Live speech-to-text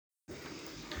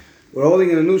We're holding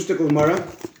in a new stick of Gemara.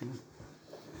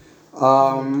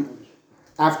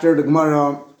 After the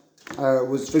Gemara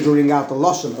was figuring out the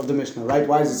lashon of the Mishnah, right?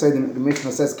 Why does it say the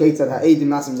Mishnah says Ketzad ha'edim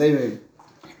nasim zeimim,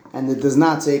 and it does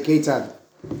not say Ketzad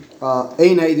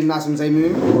ein ha'edim nasim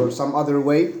zeimim or some other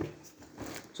way?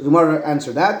 So the Gemara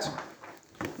answered that.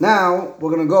 Now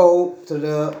we're going to go to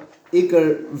the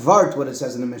Iker Vart, what it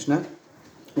says in the Mishnah,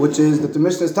 which is that the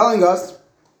Mishnah is telling us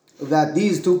that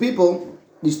these two people,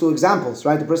 these two examples,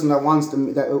 right? The person that wants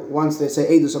to say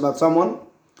Eidus about someone,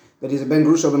 that he's a Ben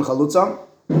Grusha Ben Chalutza.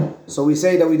 So we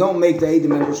say that we don't make the Eidim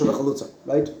Ben Grusha Ben Chalutza,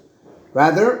 right?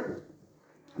 Rather,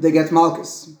 they get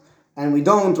Malchus. And we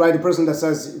don't, right? The person that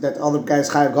says that other guy is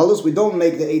Chayav Galus, we don't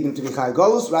make the Eidim to be Chayav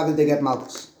Galus, rather they get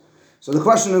Malchus. So the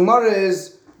question of the Gemara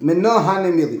is, Minna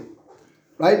Hanemili,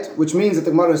 right? Which means that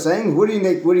the Gemara is saying, where do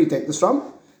you take this from?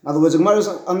 In other words, the Gemara's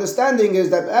understanding is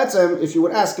that if you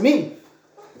would ask me,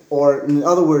 or in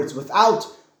other words, without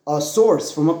a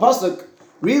source from a pasuk,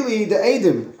 really the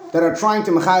Eidim that are trying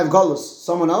to Mechayev Galus,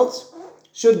 someone else,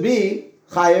 should be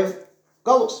Chayev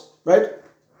Galus, right?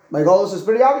 My Galus is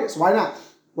pretty obvious. Why not?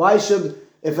 Why should,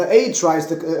 if an Eid tries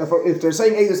to, if they're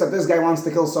saying Eidus that this guy wants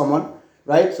to kill someone,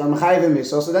 right? So Mechayev and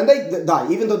Miso, so then they die,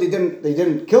 even though they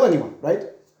didn't kill anyone, right?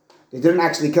 They didn't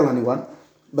actually kill anyone.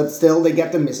 But still, they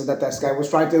get the mitzvah that this guy was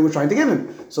trying to give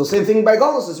him. So same thing by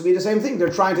Golus. This would be the same thing. They're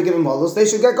trying to give him Golus. They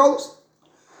should get Golus.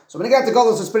 So when they get to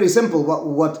Golus, it's pretty simple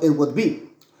what it would be.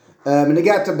 When they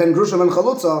get to Ben Grusha Ben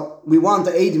Chalutza, we want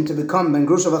the Eidim to become Ben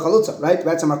Grusha Ben Chalutza, right?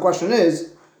 That's our question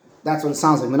is, that's what it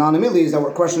sounds like. Menan Emili is that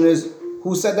our question is,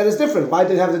 who said that is different? Why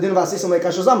did it have the din Vasisam like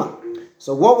Kashazama?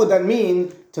 So what would that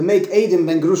mean to make Eidim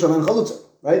Ben Grusha Ben Chalutza,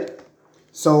 right?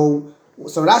 So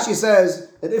Rashi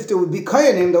says that if there would be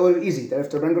Kayanim, that would be easy. That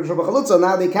if they're Ben Grusha Ben Chalutza,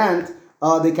 now they can't,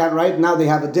 right? Now they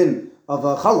have a din of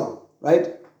a Chalal,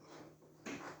 right?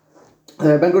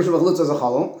 Ben Grusha Ben Chalutza is a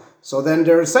Chalal. So then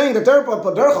they're saying that they're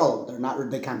Chalal.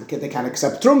 They can't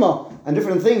accept Truma and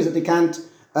different things that they can't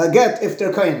get if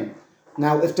they're Kayanim.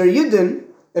 Now, if they're Yidden,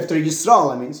 if they're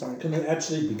Yisrael, Can they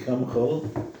actually become Chalal?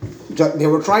 They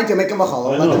were trying to make them a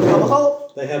Chalal. Let them become a Chalal.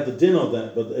 They have the din of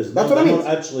that, but that's what I mean. Not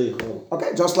actually Chol.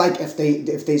 Okay, just like if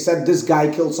they said this guy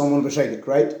killed someone b'shegek,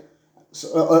 right?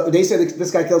 So, they said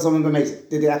this guy killed someone b'mezid.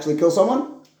 Did they actually kill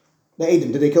someone? The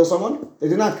Eidim, did they kill someone? They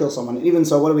did not kill someone. And even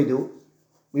so, what do?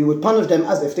 We would punish them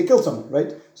as if they killed someone, right?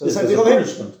 So yes, the same thing over here,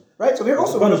 punishment. right? So here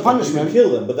also we're punishment. You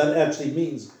kill them, but that actually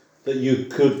means that you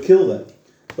could kill them.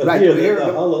 But right, here,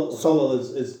 the halal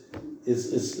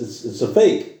is a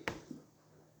fake.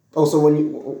 Also, when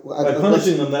you by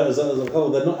punishing them as a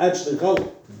chalal, they're not actually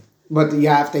chalal. But they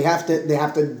have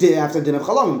to din of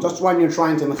chalam. Just when you're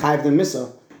trying to mechayev the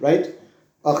misa, right?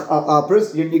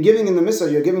 You're giving in the misa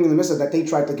that they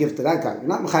tried to give to that guy. You're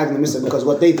not mechayev the misa because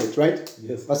what they did, right?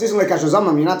 Yes. But like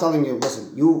you're not telling you,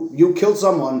 listen, you killed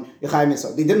someone, you chayev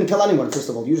misa. They didn't kill anyone. First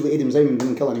of all, usually edim zayim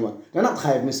didn't kill anyone. They're not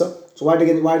chayev misa. So why are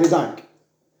they dying?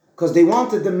 Because they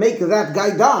wanted to make that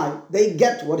guy die. They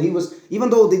get what he was, even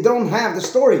though they don't have the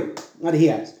story that he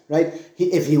has, right?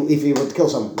 If he would kill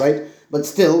someone, right? But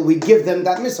still, we give them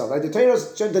that missile, right? The Torah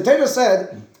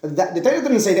said that the Torah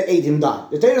didn't say that Eidim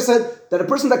died. The Torah said that a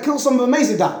person that kills someone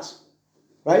amazing dies,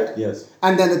 right? Yes.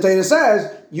 And then the Torah says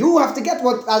you have to get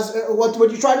what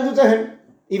you try to do to him,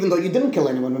 even though you didn't kill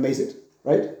anyone amazing,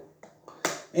 right?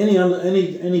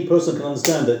 Any person can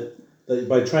understand that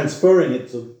by transferring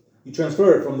it you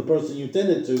transfer it from the person you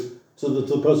intended to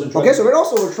the person. Okay, so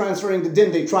we're transferring the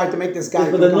din. They tried to make this guy.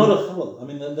 Yes, but they're not a chalal. I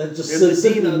mean, they're just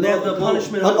the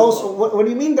punishment. But also, what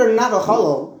do you mean they're not a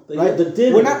chalal? Right? The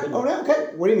din. We're not.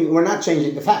 Okay. What do you mean? We're not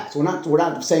changing the facts. We're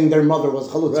not saying their mother was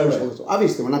chalutz. Right.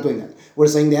 Obviously, we're not doing that. We're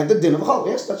saying they have the din of a chalal.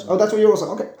 Yes, that's what you're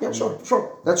saying. Okay, yeah, sure.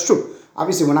 That's true.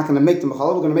 Obviously, we're not going to make them a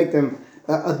chalal. We're going to make them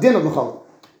a din of a chalal.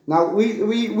 Now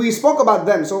we spoke about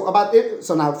them. So about it.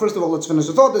 So now, first of all, let's finish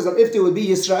the thought. Is that if they would be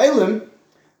Yisraelim,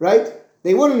 right?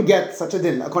 They wouldn't get such a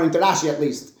din, according to Rashi at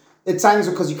least. It sounds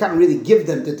because you can't really give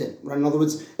them the din, right? In other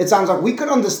words, it sounds like we could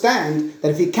understand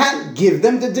that if you can't give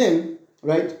them the din,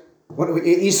 right?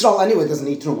 Yisrael anyway doesn't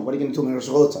eat truma. What are you going to do in Rosh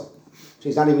So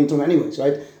he's not even eating truma anyways,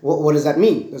 right? What does that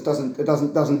mean? It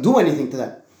doesn't do anything to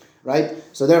them, right?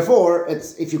 So therefore,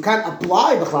 if you can't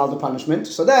apply the punishment,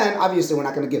 so then obviously we're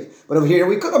not going to give. But over here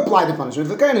we could apply the punishment.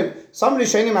 Some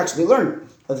Rishonim actually learn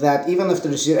that even if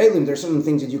there's Yisraelim, there are certain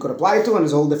things that you could apply it to, and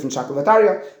there's a whole different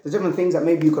shaklavataria. There's different things that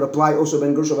maybe you could apply also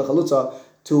ben Grusha v'chalutza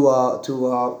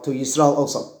to Yisrael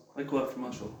also. Like what from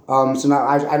Mashal? So now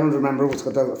I don't remember what's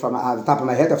from the top of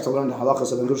my head. I have to learn the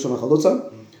halachas of ben Grusha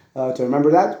v'chalutza to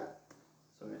remember that.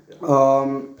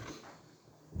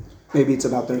 Maybe it's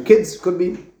about their kids. Could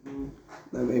be.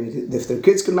 Maybe if their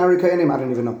kids could marry Kayanim, I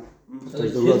don't even know.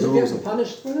 Kids are getting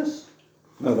punished for this?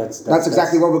 No, that's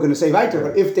exactly what we're going to say right there.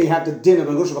 But if they have the din of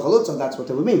Ben Grusha v'chalutza, that's what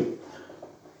they would mean.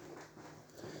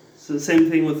 So the same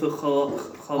thing with the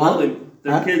chalalim.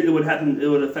 Their kid, it would happen. It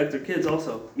would affect their kids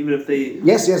also, even if they.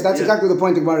 Yes, that's exactly the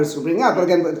point the Gemara is bringing out. But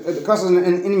again, the question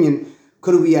in Indian,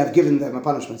 could we have given them a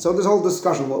punishment? So this whole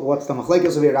discussion, what's the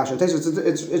machlekes of Rashi and Tosfos?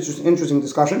 It's an interesting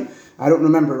discussion. I don't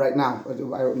remember right now.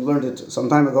 I learned it some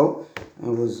time ago. It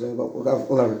was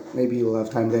whatever. Maybe we'll have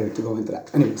time later to go into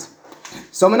that. Anyways,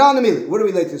 so Manan Amili, where do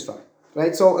we relate this from?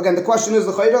 Right. So again, the question is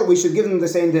the chayda. We should give them the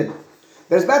same din.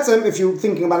 There's batzim, if you're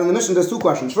thinking about it in the mission, there's two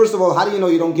questions. First of all, how do you know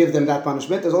you don't give them that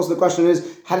punishment? There's also the question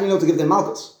is, how do you know to give them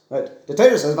malchus? Right? The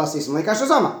Torah says, Vasisim like kasher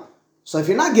zamam. So if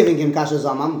you're not giving him kasher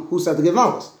zamam, who said to give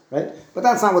malchus? Right? But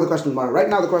that's not what the question is. Right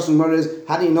now the question is,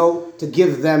 how do you know to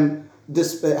give them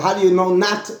this, how do you know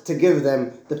not to give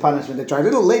them the punishment they try to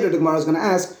do? Later the Gemara is going to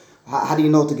ask, how do you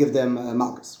know to give them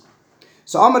malchus?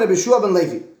 So Amar Rabbi Shua ben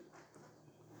Levi.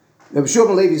 Rabbi Shua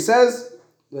ben Levi says,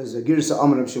 there's a Girsa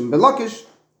Amar Rabbi Shua ben Lakish,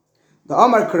 the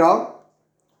Amar Kra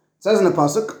says in the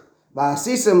pasuk,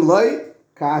 "Va'asisim loy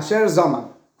kasher zaman."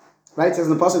 Right? It says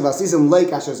in the pasuk, "Va'asisim loy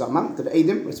kasher zaman." To the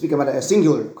Eidim, we're speaking about a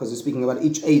singular because we're speaking about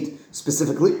each Eid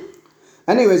specifically.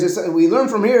 Anyways, we learn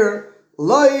from here,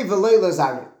 loy v'loy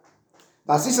lazari.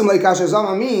 Va'asisim loy kasher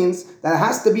zaman means that it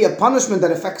has to be a punishment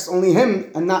that affects only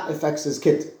him and not affects his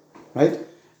kid. Right?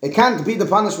 It can't be the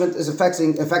punishment is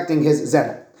affecting his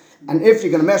zera. And if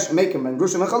you're going to make him Ben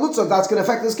Grusha v'chalutza, that's going to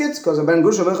affect his kids, because a Ben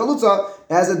Grusha v'chalutza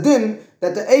has a din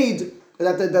that the aid,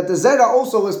 that the zera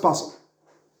also is possible.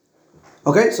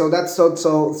 Okay, so that's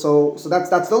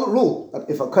the rule. That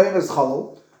if a kohen is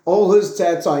halal, all his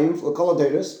tze'atzayim for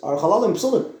koladeris are halalim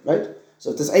psulim, right?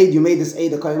 So if this aid, you made this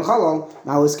aid a kohen halal,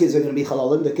 now his kids are going to be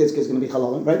halalim, the kids are going to be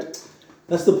halalim, right?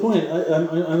 That's the point. I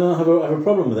have a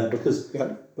problem with that because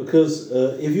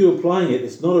if you're applying it,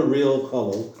 it's not a real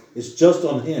halal. It's just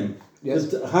on him.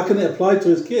 Yes. How can it apply to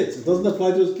his kids? It doesn't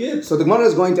apply to his kids. So the Gemara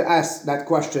is going to ask that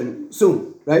question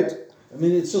soon, right? I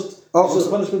mean, it's just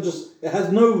punishment. It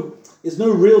has no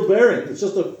real bearing. It's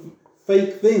just a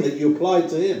fake thing that you apply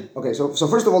to him. Okay, so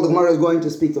first of all, the Gemara is going to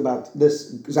speak about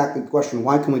this exactly question: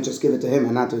 why can we just give it to him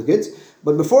and not to the kids?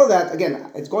 But before that,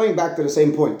 again, it's going back to the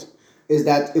same point: is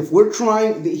that if we're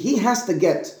trying, he has to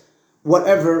get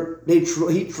whatever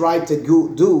he tried to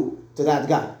do to that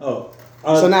guy.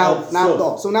 So now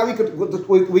we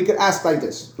could ask like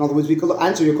this. In other words, we could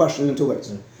answer your question in two ways.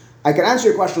 Mm. I could answer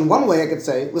your question one way. I could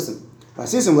say, listen,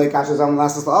 it's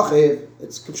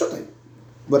kipshutai.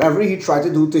 Whatever he tried to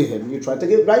do to him, you tried to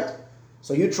give, right?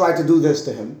 So you tried to do this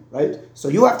to him, right? So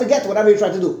you have to get whatever you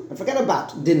tried to do, and forget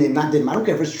about dinim, not dinim. I don't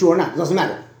care if it's true or not. It doesn't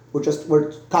matter.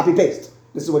 We're copy paste.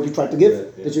 This is what you tried to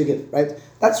give. That you give, right?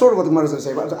 That's sort of what the Gemara is going to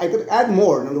say. But I could add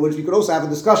more. In other words, we could also have a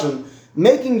discussion.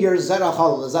 Making your zera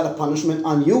halal, is that a punishment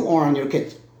on you or on your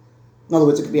kid? In other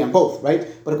words, it could be on both, right?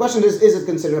 But the question is it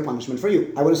considered a punishment for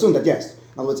you? I would assume that yes.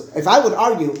 In other words, if I would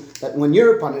argue that when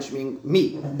you're punishing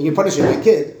me and you're punishing my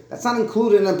kid, that's not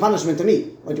included in a punishment to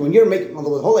me. But when you're making, in other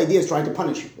words, the whole idea is trying to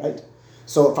punish you, right?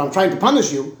 So if I'm trying to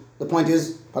punish you, the point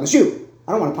is punish you.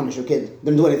 I don't want to punish your kid.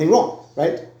 Didn't do anything wrong,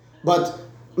 right? But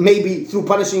maybe through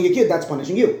punishing your kid, that's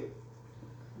punishing you.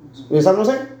 You understand what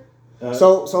I'm saying?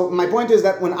 So my point is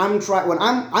that when I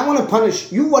want to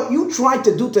punish you, what you tried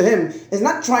to do to him is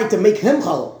not trying to make him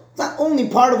halal. It's not only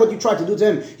part of what you tried to do to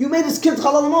him. You made his kid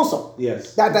halalim also.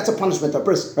 Yes. That's a punishment to a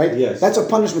person, right? Yes. That's a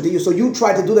punishment to you. So you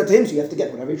tried to do that to him, so you have to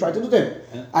get whatever you tried to do to him.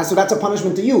 Yeah. And so that's a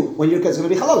punishment to you when your kid's going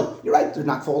to be halalim. You're right, they're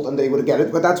not fault and they would get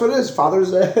it, but that's what it is.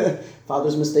 Father's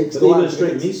mistakes. But even a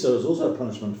straight miso is also a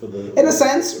punishment for the... In a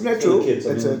sense, true. The kids,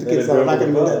 the kids that are not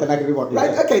going to be born.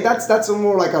 Right, okay, that's a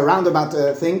more like a roundabout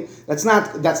thing. That's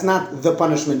not the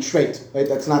punishment straight, right?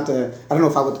 That's not, I don't know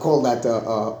if I would call that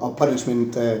a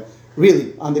punishment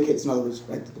really on the kids. In other words,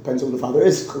 right? It depends who the father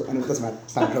is. I know it doesn't matter.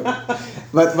 It's not true.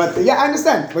 but yeah, I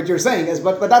understand what you're saying is,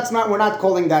 but that's not. We're not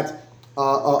calling that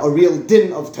a real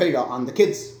din of Torah on the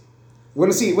kids. We're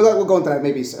going to see. We'll go into that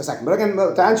maybe a second. But again,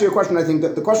 to answer your question, I think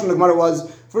the question of the Gemara was,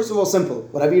 first of all, simple.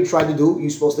 Whatever you try to do, you're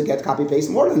supposed to get copy paste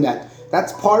more than that.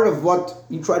 That's part of what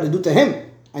you try to do to him,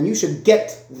 and you should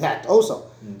get that also.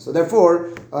 So therefore,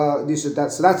 that's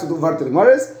what the word of the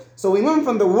Gemara is. So we learn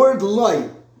from the word loy.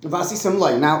 Vasisam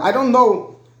loy. Now, I don't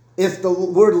know if the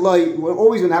word loy, we're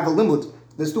always going to have a limud.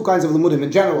 There's two kinds of limudim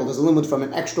in general. There's a limud from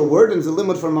an extra word, and there's a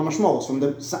limud from a mashmos, from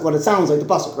what it sounds like, the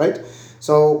pasuk, right?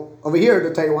 So, over here,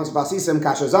 the Torah wants vasisam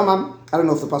kasher zamam. I don't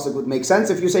know if the pasuk would make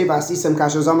sense if you say vasisam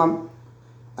kasher zamam.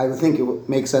 I would think it would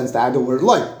make sense to add the word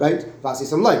loy, right?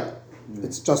 Vasisam loy.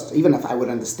 It's just, even if I would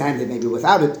understand it maybe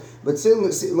without it, but still,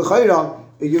 l'chayra,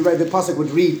 you read the pasuk would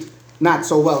read, not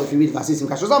so well if you read Vasisim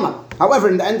Kashazama. However,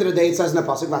 in the end of the day, it says in the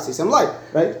pasuk Vasisim Lai,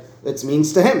 right? It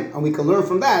means to him, and we can learn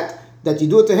from that you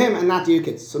do it to him and not to your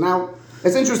kids. So now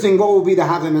it's interesting. What will be the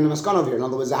Havim and the Maskan over here? In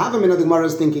other words, the Havim in the Gemara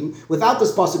is thinking without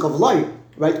this pasuk of Lai,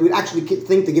 right? We'd actually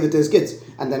think to give it to his kids,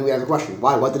 and then we have a question: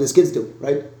 why? What did his kids do,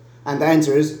 right? And the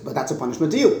answer is, but that's a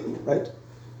punishment to you, right?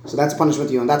 So that's a punishment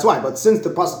to you, and that's why. But since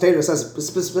the Torah says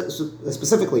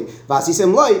specifically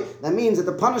Vasisim Loi, that means that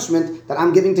the punishment that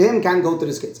I'm giving to him can go to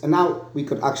his kids. And now we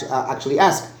could actually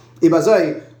ask,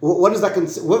 Ibazai, when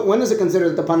is it considered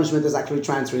that the punishment is actually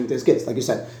transferring to his kids? Like you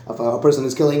said, if a person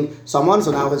is killing someone,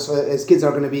 so now his kids are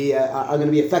going to be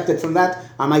affected from that.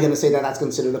 Am I going to say that that's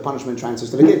considered a punishment transfers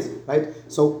to the kids, right?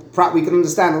 So we can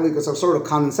understand only because of sort of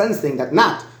common sense thing that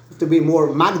not to be more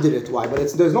magdirit. Why?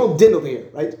 But there's no din over here,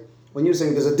 right? When you're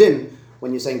saying there's a din,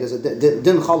 when you're saying there's a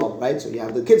din chalal, right? So you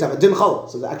have the kids have a din chalal.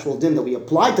 So the actual din that we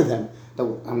apply to them, that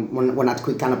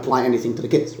we can't apply anything to the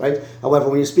kids, right? However,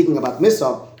 when you're speaking about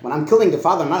misa, when I'm killing the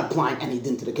father, I'm not applying any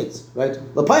din to the kids, right?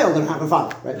 Lapayel didn't have a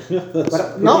father, right?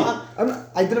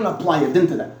 I didn't apply a din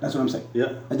to them. That's what I'm saying.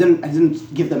 Yeah. I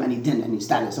didn't give them any din, any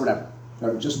status, or whatever.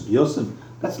 Or just Yosim.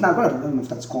 that's not whatever. I don't know if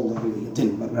that's called really a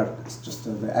din, but whatever. It's just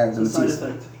a side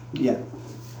effect. Yeah.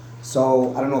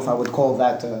 So I don't know if I would call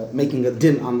that making a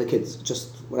din on the kids.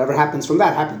 Just whatever happens from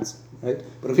that happens, right?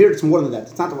 But if here it's more than that.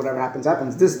 It's not that whatever happens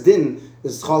happens. This din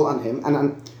is chal on him,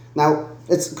 and now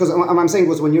it's because I'm saying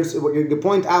was when the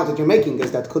point out that you're making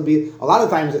is that could be a lot of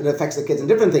times it affects the kids in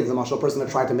different things. The martial person that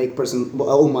tried to make person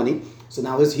owe money, so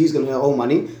now he's going to owe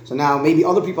money. So now maybe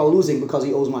other people are losing because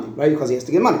he owes money, right? Because he has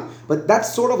to get money. But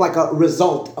that's sort of like a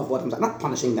result of what I'm saying. Not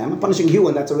punishing them, I'm punishing you,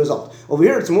 and that's a result. Over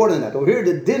here, it's more than that. Over here,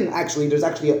 the din there's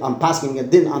actually I'm passing a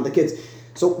din on the kids.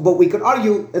 So, but we could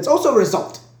argue it's also a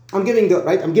result. I'm giving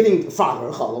the father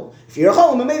a chalal. If you're a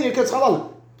chalal, maybe your kid's halal.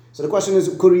 So the question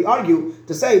is, could we argue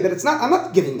to say that it's not? I'm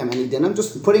not giving them any din. I'm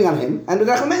just putting on him, and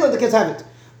the kids have it,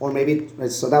 or maybe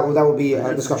so that would be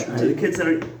a discussion. To the kids that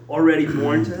are already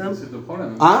born to him.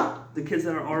 The kids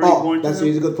that are already born to him. That's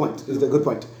a good point. Is the good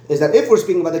point is that if we're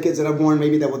speaking about the kids that are born,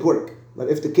 maybe that would work. But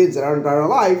if the kids that are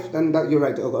alive, then you're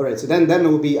right. All right. So then it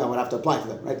would be I would have to apply for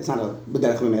them, right? It's not a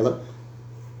b'derech memela.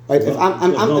 Right? If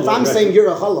I'm saying you're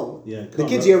a halal, the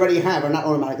kids you already have are not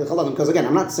automatically halal. Because again,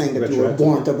 I'm not saying that you were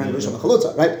born to bring rishon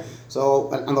chalutza, right?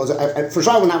 So, and those for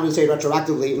sure, I would not really say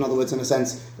retroactively. In other words, in a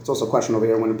sense, it's also a question over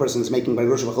here when a person is making by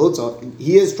rishon chalutza,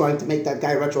 he is trying to make that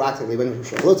guy retroactively bring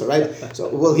rishon chalutza, right? So,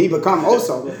 will he become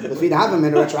also if we have him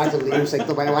in retroactively? You say,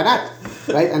 why not?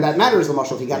 Right? And that matters the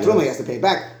marshal. If he got truma, he has to pay it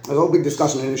back. There's a whole big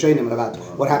discussion in Yishayim about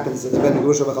what happens to the ben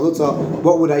rishon chalutza.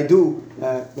 What would I do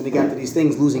when you get to these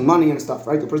things, losing money and stuff,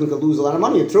 right? The person could lose a lot of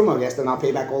money in truma. He has to now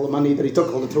pay back all the money that he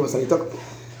took, all the trumas that he took.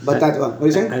 But what are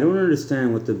you saying? I don't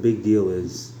understand what the big deal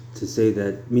is to say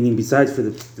that, meaning besides for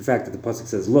the fact that the pasuk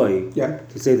says loy,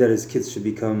 to say that his kids should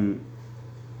become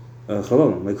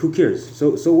chalalim. Like, who cares?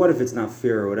 So what if it's not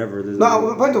fair or whatever? No,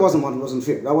 the point wasn't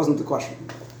fair. That wasn't the question.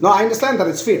 No, I understand that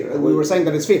it's fair. We were saying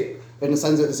that it's fair. In a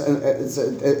sense,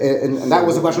 and that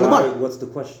was the question of the money. What's the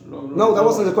question? No, that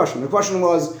wasn't the question. The question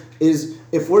is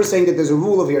if we're saying that there's a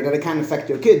rule over here that it can affect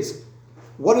your kids,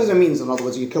 what does it mean? In other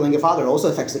words, you're killing your father, it also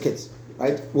affects the kids,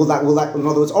 right? Will that, in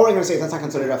other words, or you're going to say that's not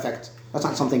considered an effect. That's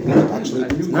not something we can actually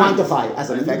quantify as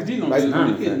an effect, right?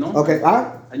 Okay,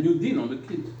 A new din on the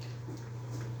kid.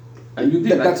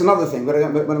 That's another thing, but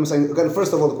I'm saying,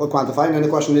 first of all, quantify, and then the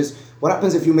question is, what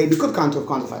happens if you maybe could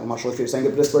quantify the marshal? If you're saying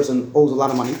that this person owes a lot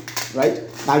of money, right?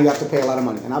 Now you have to pay a lot of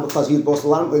money, and now because he owes a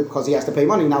lot of money, because he has to pay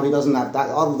money, now he doesn't have that.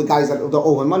 All of the guys that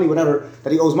owe him money, whatever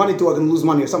that he owes money to, are going to lose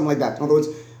money or something like that. In other words,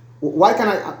 why can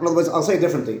I? In other words, I'll say it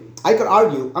differently. I could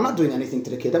argue, I'm not doing anything to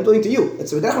the kid. I'm doing it to you.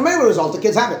 It's a derech result. The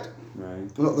kids have it, right?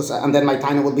 And then my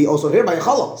taina will be also here by a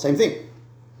challah. Same thing.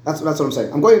 That's what I'm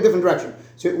saying. I'm going a different direction.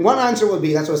 So one answer would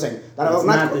be, that's what I'm saying, that I will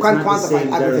not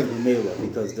quantify everything.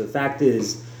 Because the fact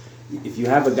is, if you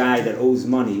have a guy that owes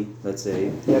money, let's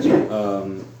say,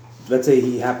 let's say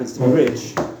he happens to be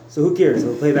rich, so who cares?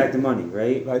 He'll pay back the money,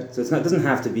 right? Right. So it doesn't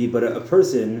have to be, but a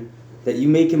person that you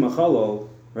make him a halal,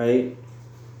 right?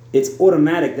 It's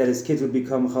automatic that his kids would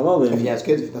become halalim. If he has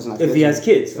kids, if he has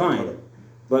kids, fine.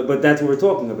 But that's what we're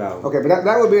talking about. Okay, but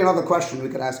that would be another question we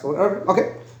could ask.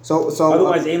 Okay. So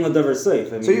otherwise, ain't ladavar safe.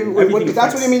 I mean, so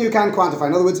that's what you mean. You can't quantify.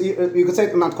 In other words, you could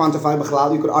say not quantify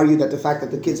b'chalal. You could argue that the fact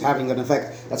that the kid's having an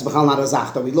effect, that's b'chal not a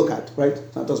zach that we look at, right?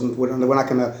 That doesn't. We're not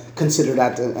going to consider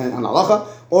that an halacha.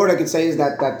 Or they could say is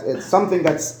that it's something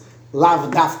that's lav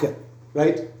dafke,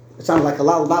 right? It sounds like a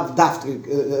lav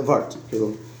dafke word.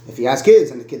 If he has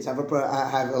kids and the kids have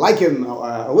like him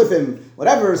or with him,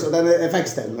 whatever, so then it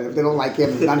affects them. If they don't like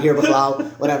him, not here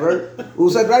b'chalal, whatever. Who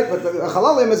said right? But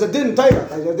chalalim is a din taira,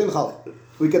 a din chal.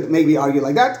 we could maybe argue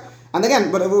like that. And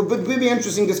again, but it would be an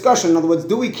interesting discussion. In other words,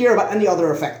 do we care about any other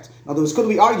effect? In other words, could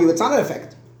we argue it's not an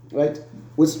effect, right?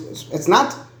 It's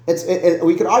not.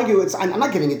 We could argue I'm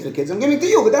not giving it to the kids. I'm giving it to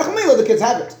you. But the kids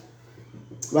have it,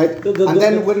 right?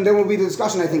 Then will be the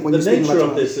discussion. I think when the nature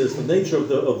of this is the nature of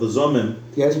the zomim.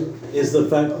 Yes. Is the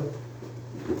fact.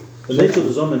 The nature of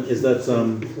the zomim is that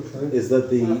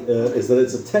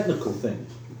it's a technical thing.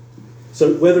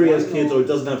 So whether he has kids or he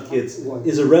doesn't have kids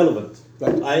is irrelevant.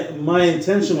 Right. My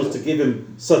intention was to give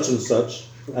him such and such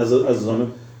as a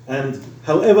zomim, and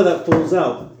however that falls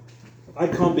out, I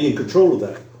can't be in control of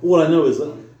that. All I know is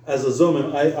that as a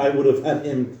zomim, I would have had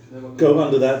him go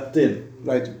under that din.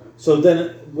 Right. So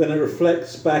then, when it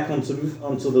reflects back onto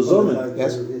the zomim,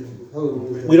 yes,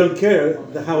 we don't care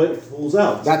how it falls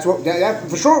out. That's what.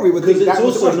 For sure, we would think because that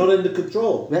it's was also not under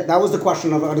control. That was the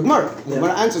question of the Gemara. The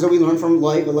Gemara answers that we learn from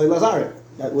Loi Lazare.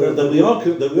 That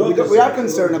we are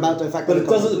concerned about the fact but that it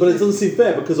doesn't seem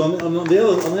fair because on the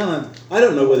other hand, I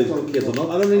don't know whether he's got kids or not.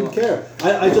 I don't even care.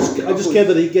 I just care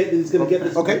that he's going to get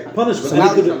this punishment. So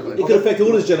and it could affect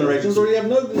all his generations, or he have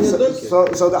no kids.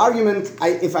 So the argument,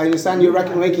 if I understand your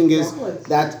making, is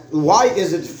that why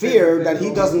is it fair that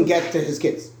he doesn't get to his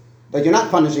kids? That you're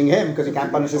not punishing him because you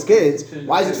can't punish his kids.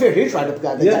 Why is it fair? He tried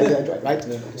to right?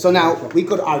 Yeah. So now we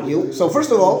could argue. So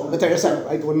first of all, the Torah said,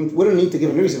 right? We don't need to give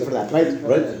a reason for that, right?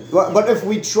 Right. But if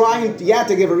we try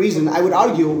to give a reason, I would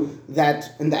argue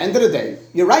that in the end of the day,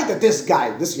 you're right that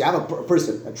you have a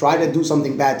person that tried to do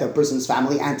something bad to a person's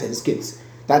family and to his kids.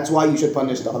 That's why you should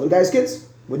punish the other guy's kids.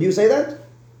 Would you say that?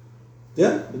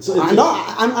 Yeah. I'm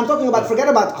talking about, forget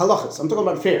about halachas. I'm talking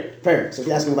about fairness. If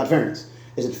you're asking about fairness.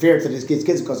 Is it fair to his kids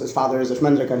because his father is a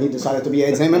shmendrik and he decided to be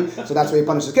a Zayman, so that's why he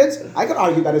punishes kids? I could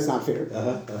argue that it's not fair.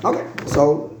 Okay,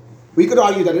 so we could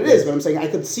argue that it is, but I'm saying I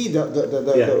could see the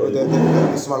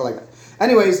svara like that.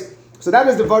 Anyways, so that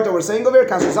is the word that we're saying over here.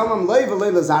 Kashazamam loy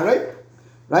v'loy lazare,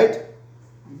 right?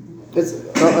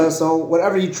 So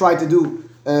whatever you try to do,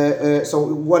 so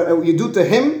what you do to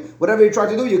him, whatever you try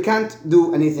to do, you can't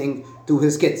do anything to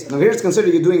his kids. Now here it's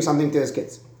considered you're doing something to his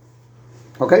kids.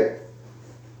 Okay.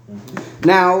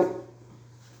 Now,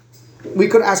 we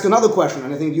could ask another question,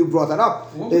 and I think you brought that up.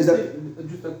 Just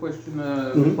a question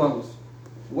follows.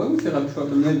 When we say Rabbi Shua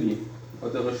ben Levi or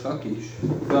the Rish Lakish,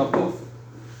 they are both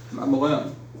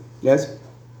Amoraim. Yes.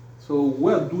 So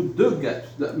where do they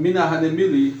get the Mina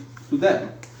Hanemili to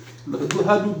them?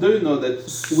 How do they know that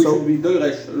we should be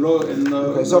Doresh, Lo, and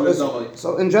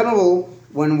So in general,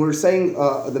 when we're saying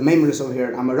the Memris over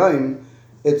here, Amoraim,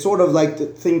 it's sort of like the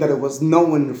thing that it was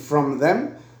known from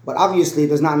them. But obviously, it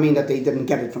does not mean that they didn't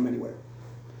get it from anywhere.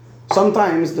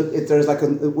 Sometimes there's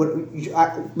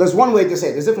there's one way to say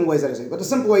it. There's different ways that I say it. But the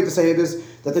simple way to say it is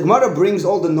that the Gemara brings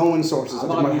all the known sources that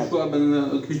the Gemara has.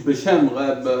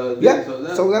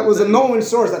 So that was a known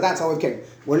source that's how it came.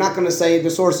 We're not going to say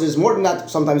the sources more than that.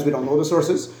 Sometimes we don't know the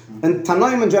sources. And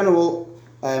Tanaim in general,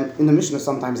 in the Mishnah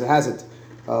sometimes it has it,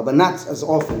 but not as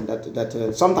often.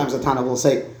 That sometimes the Tana will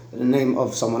say the name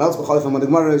of someone else. But the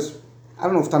Gemara is, I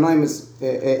don't know if Tanaim is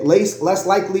less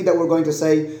likely that we're going to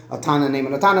say a Tana name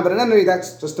and a Tana, but anyway,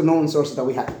 that's just the known sources that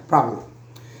we have, probably.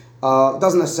 It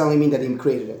doesn't necessarily mean that he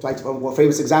created it, right? A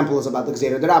famous example is about the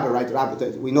Gzeira D'Rabba,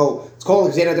 right? We know it's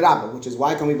called Gzeira D'Rabba, which is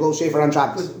why can we blow shofar on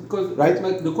Shabbos? Because right?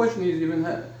 The question is even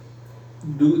the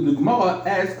Gemara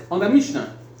asks on the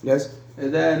Mishnah. Yes.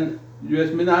 And then you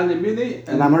ask Mina Hanemili,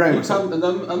 and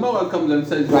Amora comes and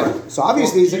says, right. So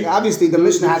obviously the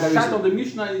Mishnah had a reason. Shot of the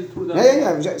Mishnah is through the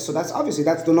Yeah. So that's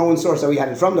the known source that we had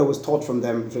it from, that was taught from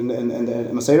them in the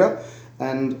Masera.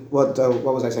 And what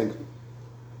was I saying?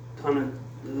 Tana,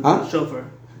 shofar.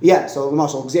 Yeah, so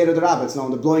Marshal Gzeira D'Rabba, it's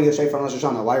known the blowing of shofar on Rosh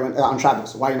Hashanah. Why on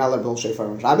Shabbos? Why are you not allowed to blow shofar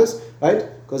on Shabbos? Right?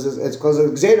 Because it's because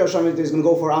Gzeira Hashem is going to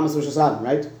go for Amos Rosh Hashanah,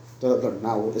 right?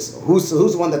 Now who's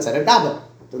the one that said it? Rabba.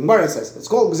 The Gemara says it's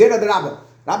called Gzeira D'Rabba.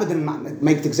 Rabba didn't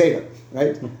make the Gzeira,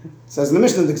 right? It says in the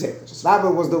Mishnah the Gzeira. Just Rabba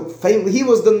was he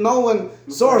was the known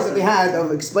source that they had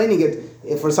of explaining it.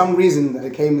 For some reason that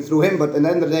it came through him, but at the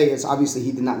end of the day, it's obviously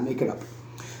he did not make it up.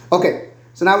 Okay,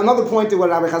 so now another point to what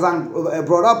Rabbi Chazan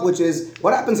brought up, which is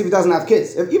what happens if he doesn't have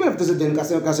kids? Even if there's a din, but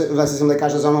he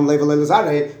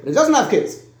doesn't have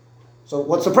kids. So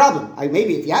what's the problem?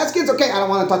 Maybe if he has kids, okay, I don't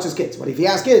want to touch his kids. But if he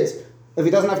has kids, if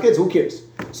he doesn't have kids, who cares?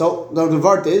 So the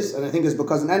vart is, and I think it's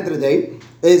because at the end of the day,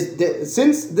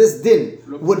 since this din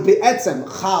would be etzem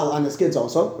chal on his kids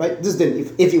also, right? This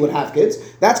din, if he would have kids,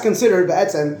 that's considered the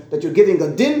etzem that you're giving a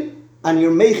din and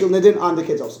you're meichil nidin on the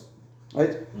kids also,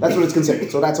 right? That's what it's considered.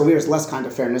 So that's where it's less kind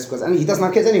of fairness because he doesn't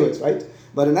have kids anyways, right?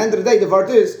 But at the end of the day, the vart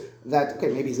is that okay,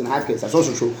 maybe he's gonna have kids. That's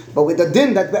also true. But with the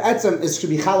din that the etzem should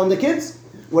be chal on the kids,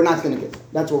 we're not gonna give.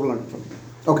 That's what we're learning from.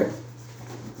 Okay.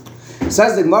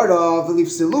 Says the Gemara,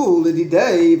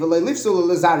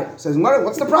 says Gemara,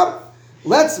 what's the problem?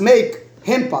 Let's make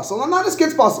him puzzle and not his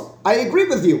kids puzzle. I agree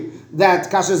with you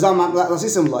that kasha zama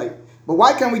lasisim loy, but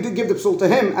why can't we give the psul to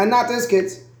him and not to his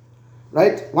kids?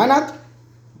 Right? Why not?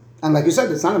 And like you said,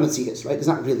 it's not a mitzvah, right? It's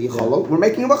not really a cholol. We're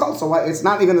making a chol, so why, it's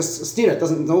not even a stira. It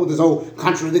doesn't know. There's no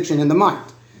contradiction in the mind.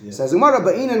 Yeah. Says Gemara,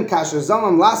 ba'inen kasha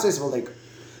zamam lasis v'leik.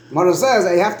 Gemara says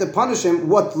I have to punish him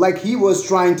like he was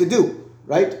trying to do,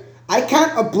 right? I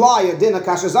can't apply a din of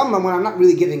kasha zamam when I'm not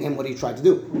really giving him what he tried to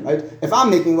do, right? If I'm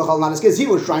making v'chol not his kids, he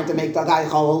was trying to make the guy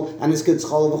cholol and his kids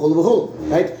cholol v'chol,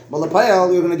 right? But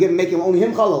l'payel, you're going to make him only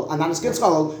him cholol and not his kids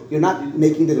cholol. You're not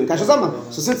making the din of kasha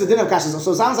zamam. So since the din of kasha zamam,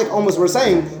 so it sounds like almost we're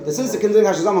saying that since the din of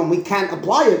kasha zamam, we can't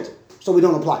apply it, so we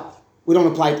don't apply it. We don't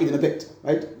apply it even a bit,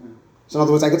 right? So in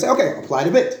other words, I could say, okay, apply it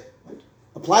a bit. Right?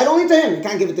 Apply it only to him. You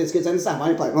can't give it to his kids. I understand. Why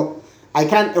do you apply it? No, I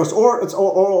can't. It's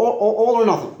all or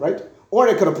nothing, right? Or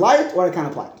I could apply it, or I can't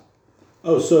apply it.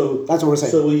 Oh, so that's what we're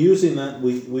saying. So we're using that.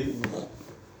 We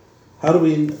how do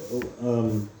we?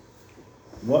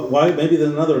 Why? Maybe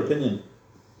there's another opinion.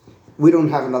 We don't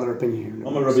have another opinion here.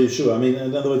 I'm a Rabbi Yeshua. I mean,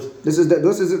 in other words, this is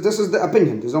the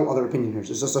opinion. There's no other opinion here.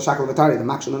 It's just a shackle v'tari, the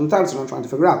makshal and the talis. I'm trying to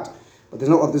figure out. But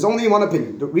there's only one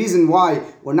opinion. The reason why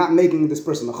we're not making this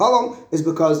person a chalal is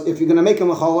because if you're going to make him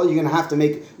a chalal, you're going to have to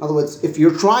make. In other words, if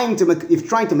you're trying to make him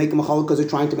a chalal because you're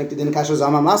trying to make the din kasha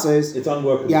zamam lasses, it's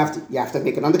unworkable. You have to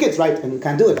make it on the kids, right? And you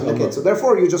can't do it on the kids. So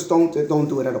therefore, you just don't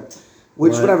do it at all.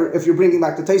 Which whatever. If you're bringing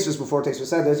back the Taisus before Taisus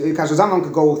said, kasha zamam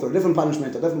could go with a different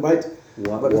punishment, a different right.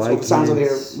 But it sounds over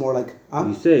here more like.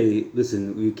 You say,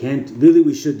 listen, we can't. Really,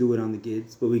 we should do it on the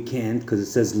kids, but we can't because it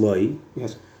says loy.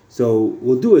 Yes. So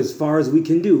we'll do as far as we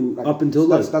can do up until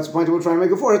that's the point we're trying to make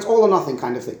before. It's all or nothing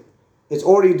kind of thing. It's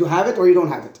or you do have it or you don't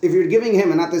have it. If you're giving him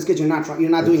and not this kid, you're not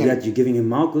doing it. Yet you're giving him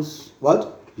malchus.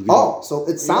 What? So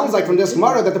it sounds like from this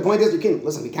Gemara that the point is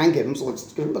we can't give him, so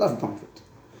let's give him a different punishment.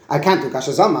 I can't do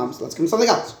kasha zamam, so let's give him something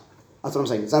else. That's what I'm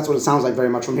saying. That's what it sounds like very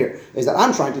much from here. Is that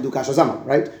I'm trying to do kasha zamam,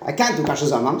 right? I can't do kasha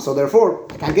zamam, so therefore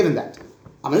I can't give him that.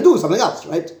 I'm going to do something else,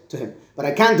 right, to him. But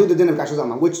I can't do the din of kasha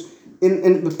zamam, which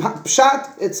in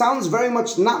Pshat, it sounds very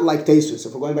much not like Teisus.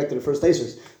 If we're going back to the first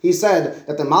Teisus, he said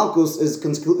that the Malkus is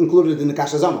included in the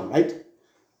kasha zamam, right?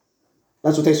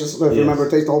 That's what Teisus, if you remember,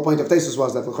 the whole point of Teisus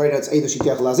was that it's Eidu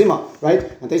Shitiach Lazima, right?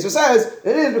 And Teisus says,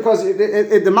 it is because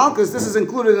the Malkus, this is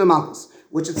included in the Malkus,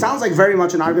 which it sounds like very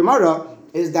much in our Gemara,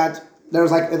 is that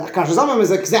there's like, kasha zamam is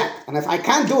exact, and if I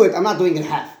can't do it, I'm not doing it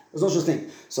half. There's no such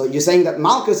thing. So you're saying that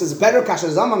Malkus is better kasha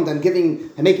zamam than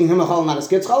making him a chal, not a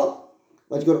skitz chal?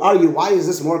 But you could argue, why is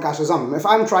this more kasha zamam? If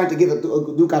I'm trying to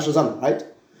do kasha zamam, right?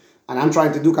 And I'm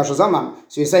trying to do kasha zamam,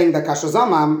 so you're saying that kasha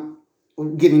zamam,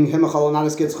 giving him a chal, not a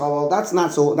skitz chal, that's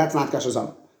not kasha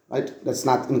zamam, right? That's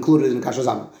not included in kasha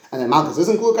zamam. And then Malkus is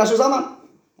included kasha zamam.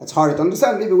 That's hard to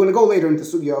understand. Maybe we're going to go later into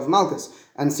sugya of Malkus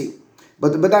and see.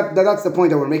 But that's the point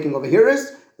that we're making over here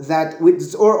is that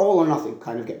it's or all or nothing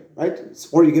kind of game, right?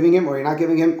 It's or you're giving him or you're not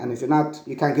giving him, and if you're not,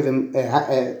 you can't give him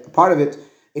a part of it.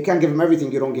 You can't give him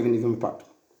everything. You don't give him even a part.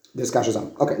 This kasha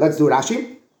zamam. Okay, let's do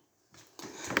Rashi.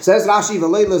 Says Rashi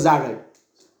v'lei lezarei.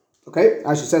 Okay,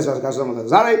 Rashi says kasha zamam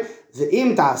lezarei.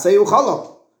 Ve'im ta'aseu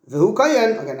chalot ve'hu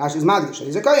kayen. Again, Rashi is madgish.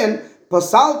 He's a kayen.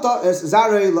 Pasalta es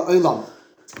zarei la'olam.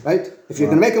 Right? If you're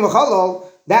going to make him a chalol,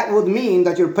 that would mean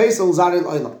that you're pesel zarei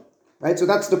la'olam. Right? So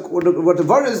that's what the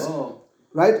word is.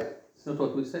 Right? It's not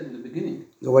what we said in the beginning.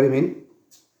 So what do you mean?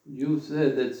 You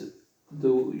said that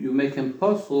you make him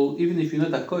possible, even if you're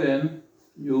not a Kohen,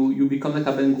 you become like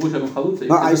a Ben Grusha and Chalutza.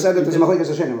 No, I said that there's Machlekes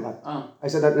Hashanim. I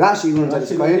said that Rashi learned that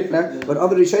it's Kohen, but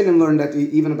other Rishonim learned that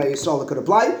even by Yisrael it could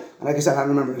apply. And like I said, I don't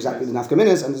remember exactly the Nafka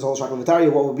Minas and this whole Shakal Vitaria,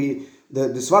 what would be the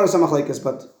Svaras Machlekes,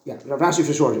 but yeah, Rashi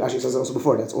for sure. Rashi says also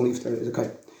before, that's only if there is a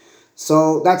Kohen.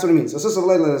 So that's what it means. So Sisa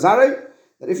V'Leila Lazare,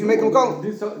 that if you make him call.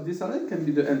 This alone can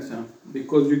be the answer,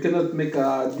 because you cannot make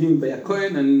a din by a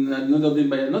Kohen and another din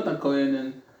by a not a Kohen,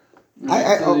 and you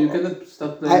cannot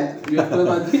start playing. You have to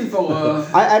have a deal for.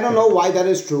 I don't know why that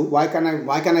is true. Why can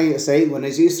I say when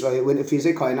he's Israel, if he's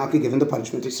a Kohen, I can give him the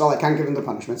punishment. Israel, I can't give him the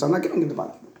punishment, so I'm not giving him the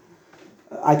punishment.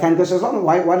 I can't go as long.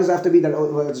 Why does it have to be that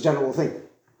it's a general thing?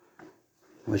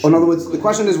 In other words, the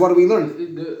question is, what do we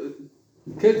learn?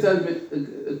 The kids are,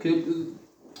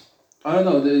 I don't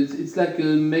know. It's like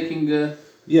making.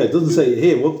 Yeah, it doesn't say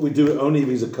here what we do only if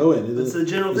he's a Kohen. It's a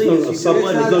general thing.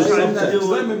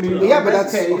 Yeah, but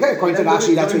that's okay. According to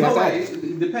Rashi, that's what you have to add.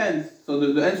 It depends. So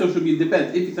the answer should be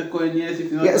depends. If it's a Kohen, yes. If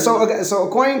it's not. Yeah. So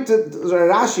according to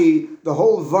Rashi, the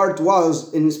whole vart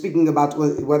was in speaking about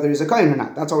whether he's a Kohen or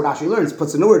not. That's how Rashi learns.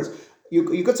 Puts in the words.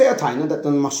 you could say a taina that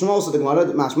the mashmos of the Gemara,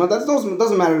 the mashma, that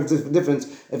doesn't matter if it's the difference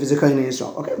if it's a kohen in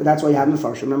Israel. Okay, but that's why you have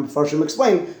Mefarshim. Remember, Mefarshim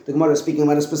explain the Gemara is speaking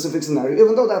about a specific scenario,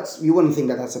 even though you wouldn't think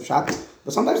that that's a pshat.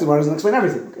 But sometimes the Gemara doesn't explain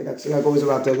everything. Okay, that goes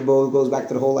back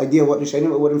to the whole idea of what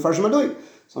Rishonim, what Mefarshim are doing.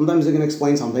 Sometimes they're going to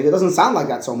explain something. It doesn't sound like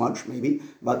that so much, maybe,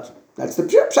 but that's the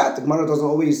pure pshat. The Gemara doesn't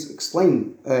always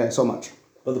explain so much.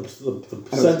 But the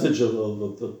percentage of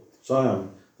the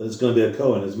Zion that it's going to be a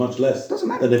Kohen is much less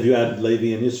than if you add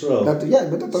Levi and Israel. But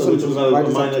that doesn't. So we're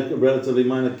talking about a relatively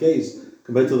minor case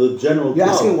compared to the general. You're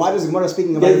asking why does the Gemara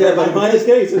speaking about minor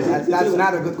case? That's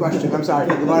not a good question. I'm sorry.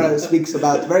 The Gemara speaks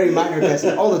about very minor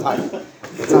cases all the time.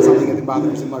 It's not something that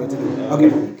bothers the Gemara to do.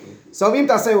 Okay. So Vim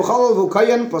Tasei Ucholol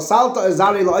V'Koyen Posalta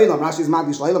Ezari Lo'ilam. Rashi's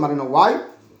Madgish Lo'ilam. I don't know why.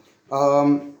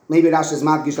 Maybe Rashi's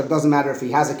Madgish that doesn't matter if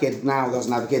he has a kid now,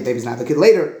 doesn't have a kid, maybe he's not have a kid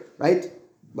later, right?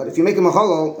 But if you make him a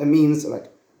cholol, it means like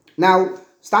now.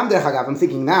 Stam derech hagav. I'm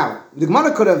thinking now. The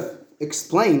Gemara could have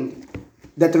explained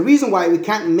that the reason why we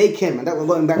can't make him, and that we're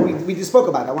going back. We just spoke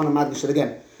about it. I want to madgish it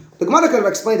again. The Gemara could have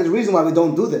explained that the reason why we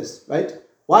don't do this, right?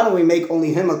 Why don't we make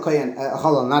only him a kohen a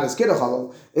cholol, not his kid a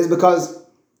cholol? Is because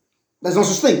there's no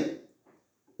such thing.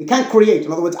 We can't create.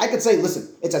 In other words, I could say, listen,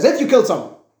 it's as if you killed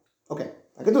someone. Okay,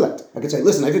 I could do that. I could say,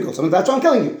 listen, if you killed someone, that's why I'm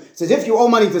killing you. It's as if you owe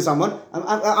money to someone,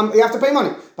 you have to pay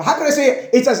money. But how could I say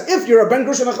it's as if you're a ben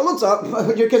grush and a chalutza,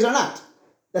 but your kids are not?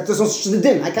 That's no such a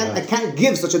din. I can't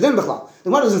give such a din b'chlal. The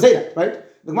Gemara doesn't say that, right?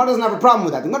 The Gemara doesn't have a problem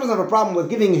with that. The Gemara doesn't have a problem with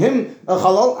giving him a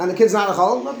chalal and the kid's not a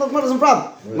chalal. The Gemara doesn't have a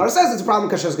problem. The Gemara says it's a problem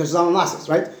because lasses,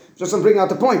 right? Just to bring out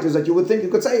the point is that you would think you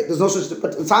could say there's no such,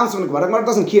 but it sounds from the Gemara. The Gemara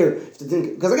doesn't care if the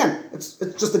din, because again, it's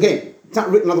just a game. It's not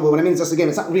real. In other words, when I mean it's just a game,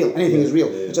 it's not real. Anything is real.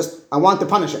 It's just I want to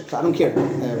punish it. So I don't care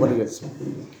what it is.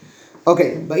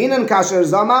 Okay, ba'inan kasher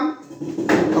zamam.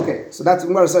 Okay, so that's the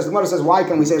Gemara says. The Gemara says, why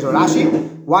can we say so Rashi?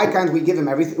 Why can't we give him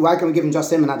everything? Why can't we give him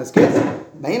just him and not his kids?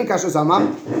 Ba'inan kasher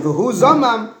zamam. V'hu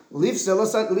zamam liv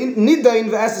selasat nidain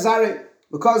ve'esazare.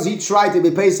 Because he tried to be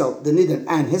Pesel, the Nidin,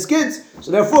 and his kids.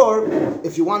 So therefore,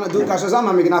 if you want to do Kasher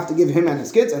Zamam, you're going to have to give him and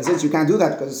his kids. And since you can't do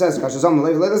that, because it says Kasher Zamam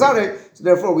Lev Ledazare, so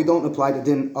therefore we don't apply the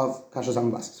din of Kasher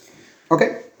Zamam glasses.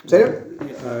 Okay? Say it?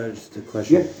 Just a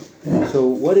question. Yeah. So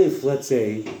what if, let's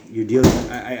say, you're dealing,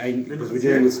 because we're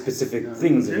dealing with specific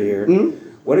things over here. Mm-hmm.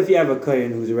 What if you have a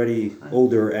Kohen who's already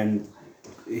older and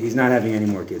he's not having any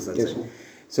more kids, let's say.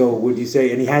 So would you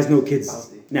say, and he has no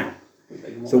kids now.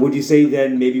 So would you say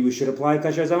then maybe we should apply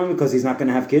kasher zaman because he's not going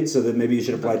to have kids, so that maybe you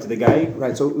should apply it to the guy?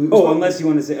 Right. So unless you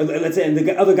want to say, let's say, and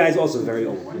the other guy's also very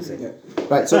old. Yeah.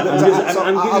 Right. So,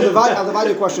 I'll divide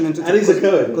your question into two. And he's a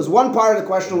Kohen. Because one part of the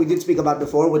question we did speak about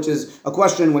before, which is a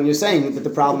question when you're saying that the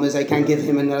problem is I can't give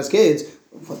him and his kids.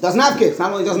 Doesn't have kids.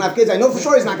 Not only doesn't have kids, I know for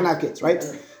sure he's not going to have kids, right?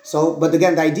 So, but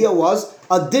again, the idea was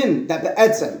a din that the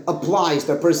etzem applies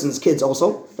to a person's kids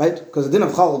also, right? Because the din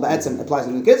of chol, the etzem applies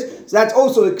to the kids. So that's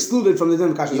also excluded from the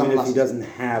din of kasher zaman. Even if he doesn't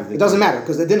have the it doesn't matter,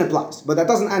 because the din applies. But that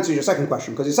doesn't answer your second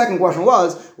question, because your second question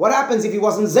was, what happens if he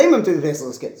wasn't zaymim to the face of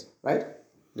his kids, right?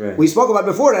 Right. We spoke about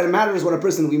before that it matters what a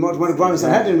person, we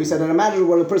said that it matters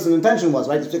what a person's intention was,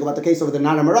 right? To speak about the case of the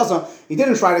Nana Marasa, he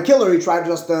didn't try to kill her, he tried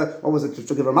just to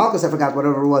give her Malchus, I forgot,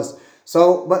 whatever it was.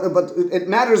 So, but it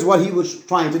matters what he was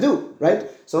trying to do, right?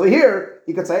 So here,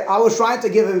 you could say, I was trying to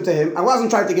give him to him, I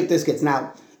wasn't trying to give this kids.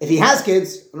 Now, if he has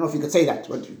kids, I don't know if you could say that,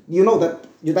 but you know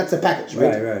that's a package,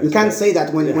 right? Right. You can't say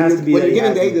that when you're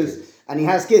giving the Eidos and he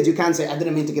has kids, you can't say, I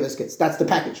didn't mean to give his kids. That's the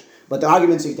package. But the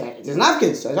argument is he doesn't have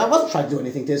kids. So I wasn't trying to do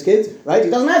anything to his kids, right?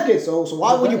 He doesn't have kids, so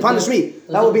why would you punish me?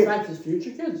 That would be his future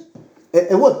kids.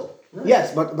 It would. Right.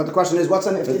 Yes, but the question is, what's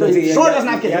an if he doesn't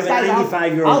have kids? This guy's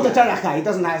 95-year-old. He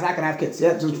doesn't have kids.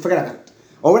 Yeah, just forget about it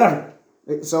or whatever.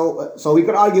 So we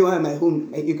could argue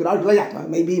you could argue like that.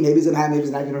 Maybe he's gonna have, maybe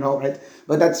he's not. You don't know, right?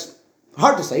 But that's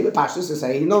hard to say. But Pashtus to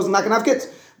say he knows he's not gonna have kids.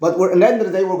 But at the end of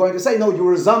the day, we're going to say no. You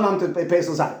were zamam to pay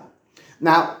Pesel.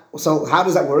 Now, so how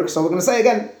does that work? So we're going to say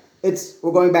again.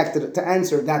 We're going back to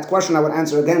answer that question. I would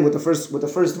answer again with the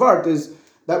first part is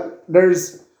that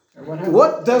there's.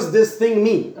 What does this thing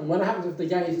mean? And what happens if the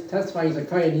guy is testifying he's a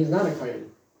kohen, he's not a kohen?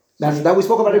 That we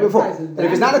spoke about it before. But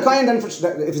if he's not a kohen, then if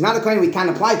he's not a kohen, we can't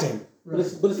apply to him. Right.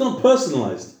 But it's not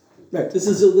personalized. Right. This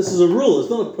is a rule. It's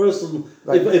not a person.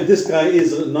 Right. If this guy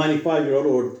is a 95-year-old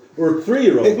or a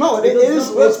 3-year-old. No,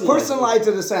 it's personalized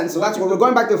to the sense. So that's what we're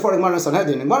going back to before Gemara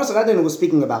Sanhedrin. And Gemara Sanhedrin was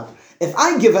speaking about if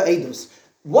I give a edus,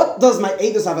 what does my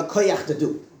edus have a koyach to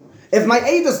do? If my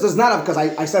edus does not have, because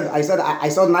I said I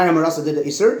saw Naira Marasa did the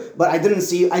Isser, but I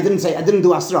didn't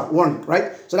do Asra, warning,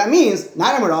 right? So that means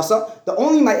Naira Marasa, the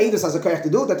only my edus has a koyach to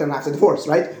do that, then I have to divorce,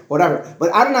 right? Whatever.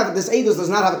 But I don't have, this edus does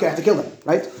not have a koyach to kill them,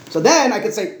 right? So then I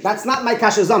could say, that's not my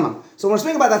kasha zamam. So when we're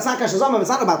speaking about that's not kasha zamam, it's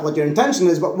not about what your intention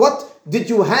is, but what did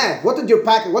you have? What did your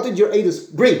packet, what did your edus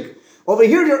bring? Over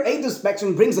here, your edus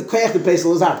spectrum brings the koyach to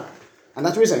Pesel Lazar. And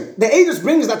that's what we're saying. The edus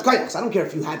brings that koyach. So I don't care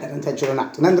if you had that intention or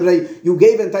not. And then the day you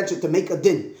gave intention to make a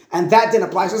din, and that din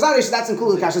applies to Zarish, so that's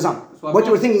included in Kashazam. So what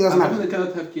you were thinking doesn't matter. They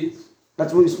cannot have kids.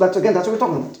 That's what we're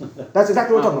talking about. That's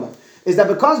exactly what we're talking about. Is that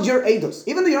because you're edus,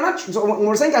 even though you're not, so when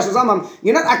we're saying Kashazam,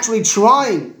 you're not actually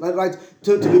trying, right,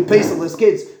 to be Pesel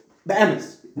kids, the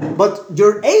emes. But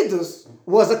your edus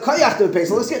was a koyach to be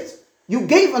Pesel kids. You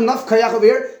gave enough koyach over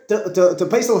here to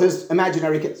Pesel his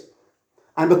imaginary kids.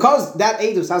 And because that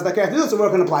edus has that koyach, so we're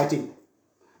going to apply it to you.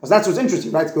 Because that's what's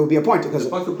interesting, right? It will be a point.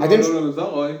 Because I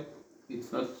didn't.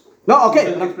 It's not. No,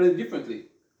 okay. But explain it differently.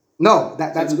 No,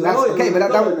 that's okay, but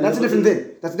that's a different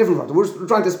thing. That's a different part. What we're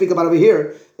trying to speak about over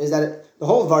here is that the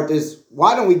whole part is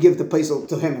why don't we give the pesel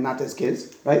to him and not to his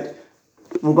kids, right?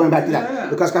 We're going back to that. Yeah.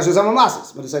 Because Kasher Zaman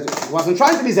Lasses. But he said, I wasn't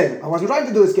trying to be Zayim. I wasn't trying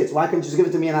to do his kids. Why can't you just give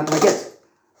it to me and not to my kids?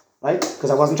 Right? Because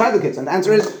I wasn't trying to do kids. And the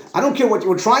answer is, I don't care what you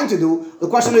were trying to do. The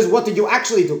question is, what did you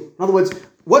actually do? In other words,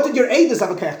 what did your edus have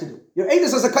a kayach to do? Your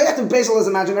edus has a kayach to pesel as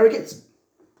imaginary kids.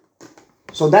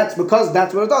 So that's because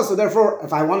that's what it does. So therefore,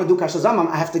 if I want to do kasha zamam,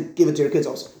 I have to give it to your kids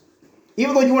also.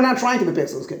 Even though you were not trying to be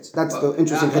pesel as kids. That's the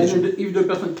interesting condition. If the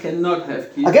person cannot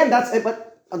have kids. Again, that's it.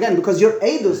 But again, because your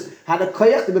edus had a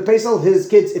kayach to be pesel his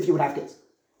kids if you would have kids.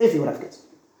 If you would have kids.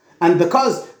 And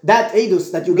because that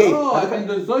edus that you gave... No, I mean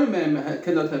the Zoimem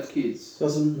cannot have kids.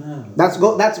 Doesn't matter.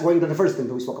 That's going to the first thing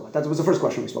that we spoke about. That was the first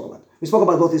question we spoke about. We spoke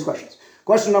about both these questions.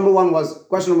 Question number one was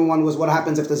what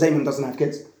happens if the Zaymim doesn't have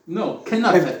kids? No,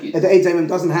 cannot have kids. If the 8 Zaymim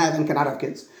doesn't have and cannot have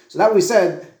kids. So that we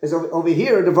said is over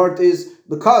here, the word is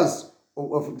because...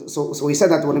 So we said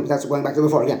that that's going back to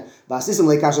before again. Vasisim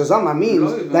leikasha zama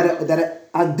means that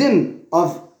a din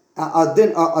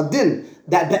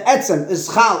that be'etzem is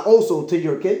chal also to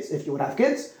your kids, if you would have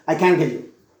kids, I can't give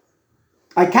you.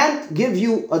 I can't give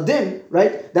you a din,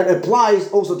 right, that applies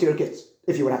also to your kids,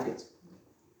 if you would have kids.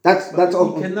 That's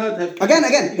all. You cannot have kids. Again,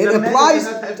 it applies,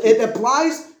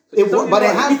 but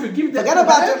it has, if you give forget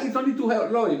about it. It's only to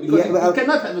have law, because you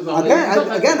cannot have a law.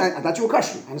 Again, that's your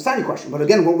question. I understand your question. But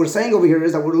again, what we're saying over here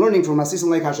is that we're learning from Asisim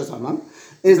Leik Hashashaman,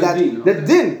 is that the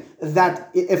din, that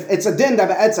if it's a din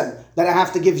that I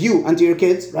have to give you and to your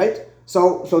kids, right?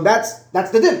 So that's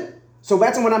the din. So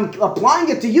that's when I'm applying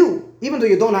it to you, even though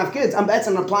you don't have kids, I'm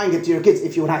applying it to your kids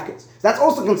if you would have kids. That's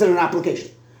also considered an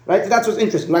application, right? That's what's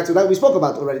interesting, right? So that we spoke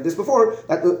about already this before.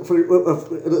 That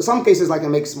for some cases, like it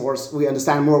makes more, we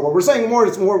understand more what we're saying. More,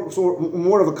 it's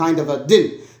more of a kind of a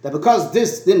din, that because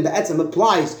this din, the etzem,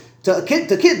 applies to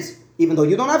kids, even though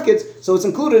you don't have kids, so it's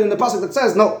included in the pasuk that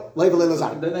says no.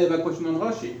 Then I have a question on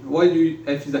Rashi. Why do you,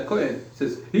 if he's a Kohen? It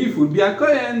says if you will be a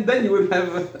Kohen, then you will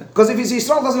have. Because if he's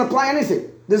Yisrael, doesn't apply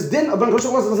anything. This din of Ben Kosher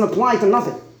doesn't apply to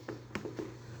nothing.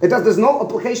 It does. There's no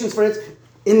applications for it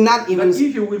in not even. But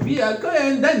if you will be a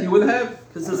Kohen, then you will have.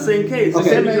 It's the same case.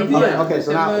 Okay.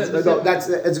 So now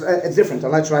it's different.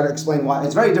 I'll try to explain why.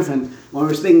 It's very different when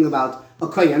we're speaking about a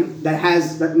Kohen that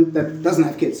doesn't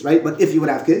have kids, right? But if you would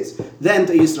have kids, then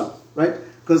to Yisrael, right?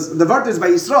 Because the word is by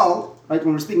Yisrael, right?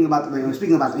 When we're speaking about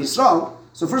Yisrael.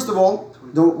 So first of all,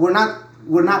 we're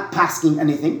not pasking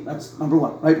anything. That's number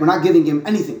one, right? We're not giving him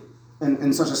anything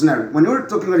in such a scenario. When you're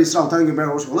talking about Yisrael, telling him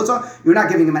you're not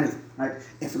giving him anything, right?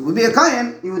 If it would be a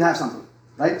Kohen, you would have something,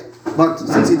 right? But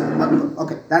since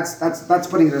okay, that's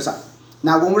putting it aside.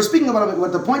 Now, when we're speaking about it,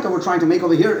 what the point that we're trying to make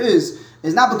over here is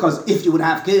not because if you would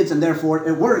have kids and therefore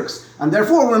it works, and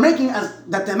therefore we're making as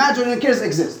that the imaginary kids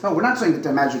exist. No, we're not saying that the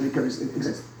imaginary kids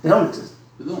exist. They don't exist.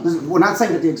 We're not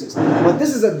saying that they exist. But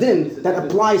this is a din that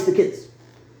applies to kids.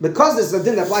 Because this is a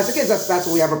din that applies to kids, that's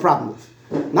what we have a problem with.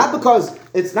 Not because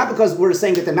we're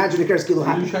saying that the imaginary kids kilu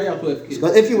happen.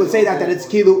 But if you would say that it's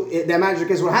kilu, the imaginary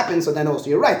kids will happen, so then also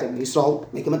you're right. And Yisrael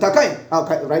make him a takayim.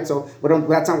 Okay, right? So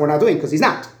that's not what we're not doing because he's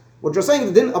not. What you're saying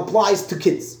the din applies to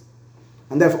kids,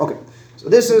 and therefore okay. So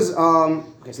this is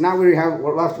okay. So now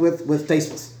we're left with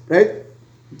tasteless, right?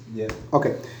 Yeah.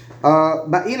 Okay.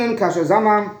 Ba'inan kasha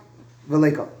zama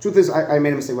v'leika. Truth is, I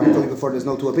made a mistake when I told you before. There's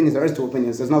no two opinions. There is two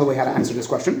opinions. There's another way how to answer this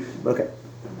question, but okay.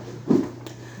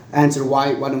 Answer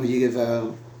why don't we give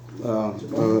the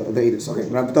edus? Okay,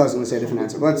 Rabbi is going to say a different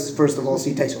answer. Let's first of all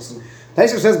see Taisus.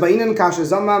 Taisus says ba'inan kasha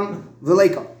zamam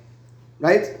v'leika,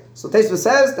 right? So Taisus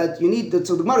says that you need.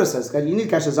 So the Gemara says that you need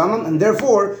kasha zamam, and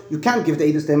therefore you can't give the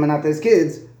edus to him and not to his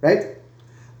kids, right?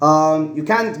 you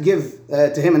can't give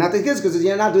to him and not to the kids because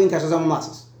you're not doing kashazam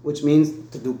masas, which means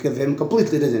to give him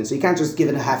completely the din. So you can't just give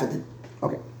it a half a din.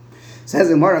 Okay. Says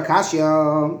the Gemara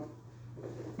Kashya.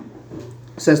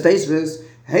 Says Teisves,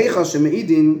 Heicha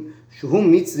shemeidin shuhum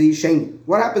mitzri sheni.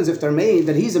 What happens if they're made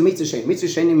that he's a mitzri sheni? Mitzri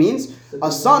sheni means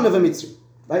a son of a mitzri,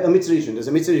 right? A mitzri rishon. There's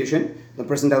a mitzri rishon, the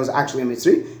person that was actually a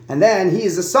mitzri, and then he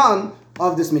is the son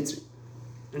of this mitzri.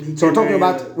 So we're talking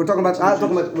about his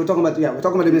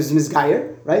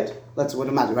misgayer, right? That's what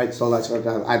it matters, right? So let's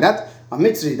add that a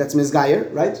mitzri that's misgayer,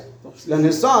 right? Then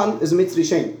his son is a mitzri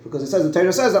shein, because it says the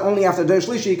Torah says that only after der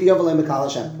shlishi kiyavalei mekal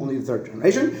Hashem, only the third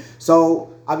generation. So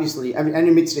obviously, any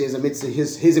mitzri is a mitzri.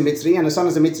 He's a mitzri, and his son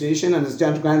is a mitzri rishon, and his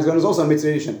grandson is also a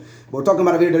mitzri rishon. But we're talking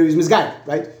about a here that he was misgayer,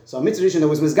 right? So a mitzri rishon that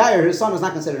was misgayer, his son is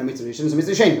not considered a mitzri rishon; he's a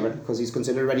mitzri shein, right? Because he's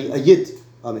considered already a yid,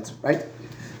 a mitzri, right?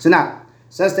 So now.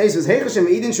 Says Teisves,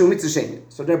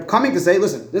 so they're coming to say,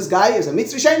 listen, this guy is a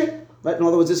mitzri sheni, right? In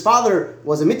other words, his father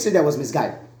was a mitzri that was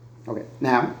misguided. Okay,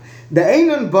 now the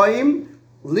einon boim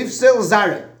livsel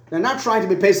zare. They're not trying to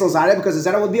be pesel zare because the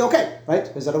zara would be okay,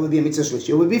 right? The zara would be a mitzri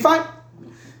shlishi, it would be fine.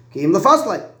 Kim the first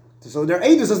light. So their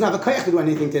edus doesn't have a koyach to do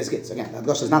anything to his kids. Again, that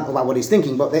gosh is not about what he's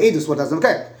thinking, but the edus what doesn't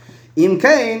have a koyach. Im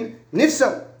kain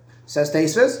nifsel, says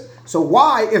Teisves. So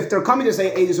why, if they're coming to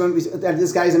say that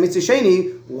this guy is a mitzri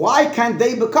sheni, why can't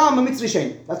they become a mitzri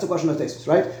sheni? That's the question of Teisves,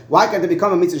 right? Why can't they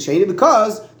become a mitzri sheni?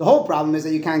 Because the whole problem is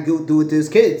that you can't do it to his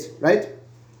kids, right?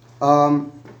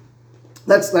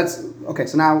 Let's okay.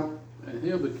 So now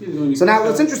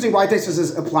it's interesting why Teisves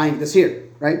is applying this here,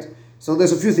 right? So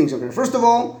there's a few things over here. First of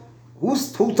all, who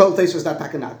told Teisves that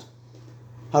takanat?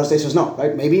 How does Teisves know,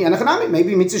 right? Maybe anachanami,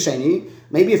 maybe mitzri sheni.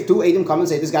 Maybe if two Eidim come and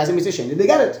say this guy's a mitzri sheni, they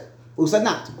get it. Who said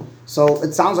not? So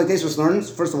it sounds like Teisves learns.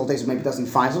 First of all, Teisves maybe doesn't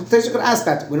find. So Teisves could ask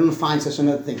that. We don't find such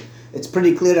another thing. It's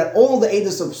pretty clear that all the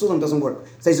edus of Psulim doesn't work.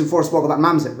 Teisves 4 spoke about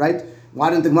Mamzer, right? Why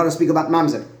didn't the Gemara speak about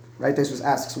Mamzer? Right? Teisves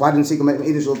asks, why didn't he speak about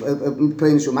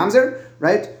plain Shul Mamzer?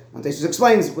 Right? And Teisves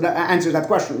explains, answers that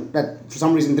question, that for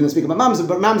some reason didn't speak about Mamzer,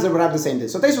 but Mamzer would have the same day.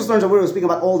 So Teisves learns that we're speaking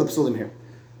about all the Psulim here.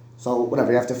 So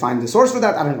whatever, you have to find the source for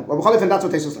that. I don't know. But that's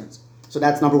what Teisves learns. So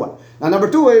that's number one. Now number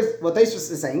two is, what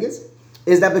Teisves is saying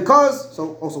is that because,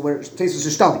 so also where Teisves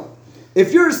is telling,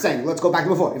 if you're saying, let's go back to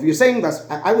before, if you're saying this,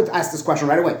 I would ask this question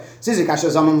right away.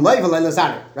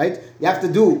 Right? You have to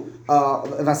do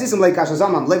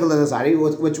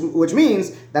which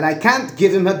means that I can't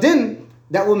give him a din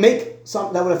that will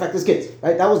affect his kids.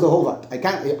 Right? That was the whole lot. I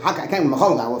can't that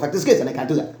will affect his kids, and I can't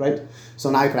do that. Right?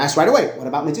 So now you can ask right away, what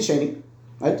about mitzvah sheni?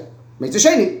 Right? Mitzvah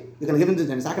sheni, you're going to give him the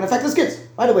din, it's not going to affect his kids.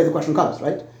 Right away the question comes,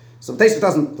 right? So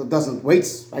Teisves doesn't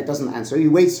wait, right? Doesn't answer. He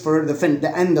waits for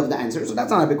the end of the answer. So that's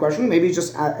not a big question. Maybe he's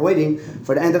just waiting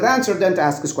for the end of the answer, then to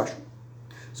ask his question.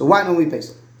 So why don't we pay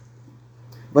so?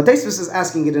 But Teisves is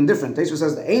asking it in different. Teisves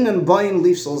says the einan boyin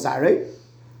leaf sol zare.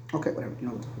 Okay, whatever.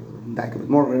 Back a bit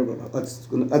more. Let's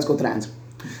go to the answer.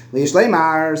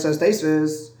 Leishleimar says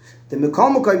Teisves the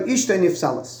mikol mukaim ishta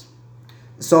nifsalas.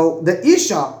 So the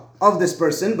isha of this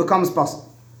person becomes pasal.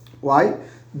 Why?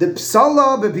 The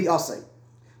psala bebi asay.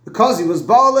 Because he was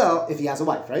Baalel, if he has a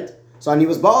wife, right? So when he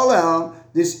was Baalel,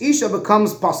 this Isha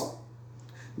becomes Pasal.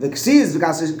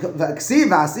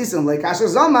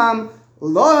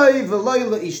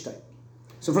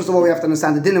 So first of all, we have to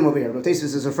understand the dinim over here. What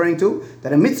Teisves is referring to,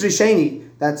 that a mitzri sheni,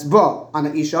 that's ba on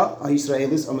an Isha, a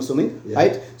Yisraelis, I'm assuming,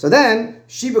 right? So then,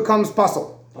 she becomes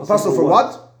Pasal. Pasal for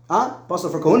what?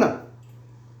 Pasal for Kohuna.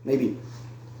 Maybe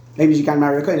she can't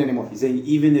marry a Kohen anymore. He's saying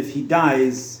even if he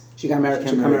dies, she can't marry a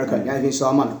Kohen. Yeah, I think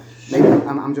so. Maybe I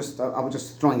was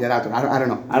just throwing that out there. I don't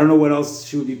know. I don't know what else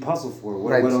she would be puzzled for.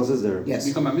 What else is there? Yes.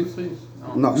 Become a mitzvah?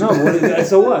 No.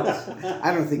 So what?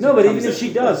 I don't think. No, but even if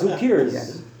she does, who cares?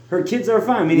 Yes. Her kids are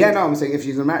fine. I mean, I'm saying if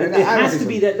she's married, it has to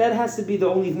be that has to be the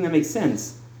only thing that makes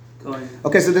sense.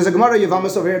 Okay, so there's a Gemara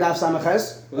Yavamas over here, Daf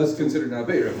Samaches. Well, that's considered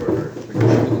Nabeira for her because she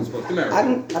wasn't supposed to marry. I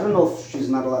don't know if she's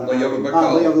not allowed to marry.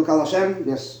 Lo Bakal Hashem,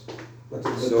 yes. So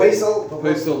Paisel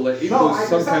Le'ibus,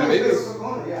 some kind of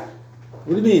Ibus. Yeah.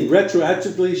 What do you mean?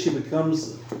 Retroactively, she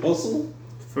becomes Puzzle?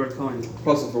 For a coin.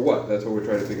 Puzzle for what? That's what we're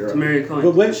trying to figure out. To marry a coin.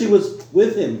 But when she was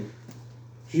with him,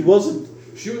 he wasn't.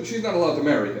 She's not allowed to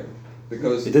marry him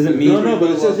because it doesn't mean. No,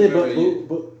 but it says here,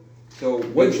 but. So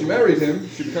when she marries him,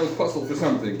 she becomes puzzled for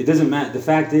something. It doesn't matter. The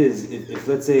fact is, if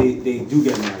let's say they do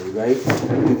get married, right?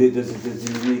 Does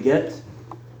he need a get?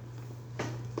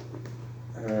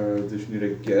 Does she need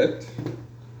a get?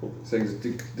 Saying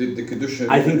the kedusha.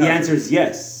 I think the answer is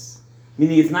yes.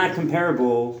 Meaning it's not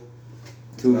comparable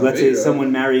to, let's say,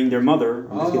 someone marrying their mother.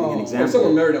 I'm just giving an example. If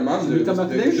someone married a mamzer, the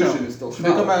kedusha is still she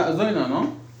become a zoina,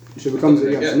 no? She becomes a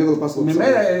nivel puzzle. It's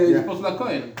supposed to be a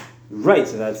coin. Right.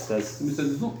 So that's.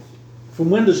 From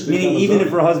when does she become Meaning, a even zona?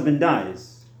 if her husband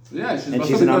dies. Yeah, she's And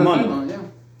she's an almana.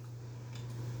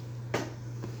 Yeah.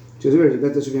 She's very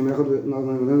good that she can make it not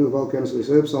the ball can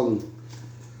so psalm.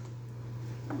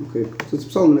 Okay, so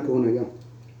it's psalm in the corner, yeah.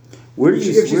 Where do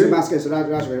you If she's a Basque,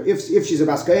 so if she's a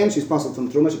Basque, she's possible from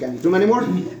Truma, she can't be Truma anymore.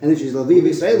 And if she's a Levi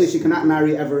Israeli, she cannot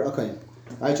marry ever a Kohen.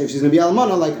 Right? So if she's going to be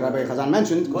Almana, like Rabbi Chazan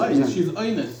mentioned, Why? She's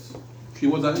honest. She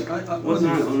was Was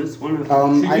not honest. One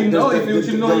of She didn't know if you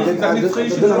should know that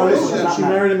it's She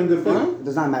married him in good faith. It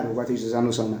does not matter what she's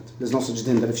Anus or not. There's no such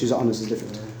thing that if she's honest is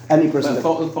different. Any person that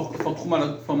for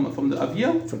Truma from the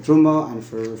Avia. for Truma and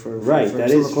for that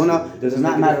is Silikona, true. it does Doesn't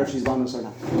not make a matter if she's honest or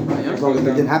not. Yeah. As long as it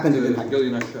didn't happen, it didn't happen.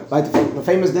 Gillian Ashas. Right, the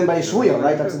famous din by Shvuya,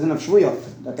 right? That's the din of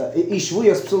Shvuya. That the Ish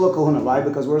Shvuya is Psula Kohuna, right?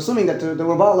 Because we're assuming that there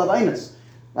were Baal of Einus,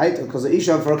 right? Because the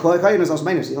Isha for Kohen is also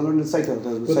Einus. You don't learn the Saito.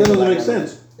 But that doesn't make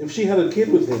sense. If she had a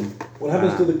kid with him, what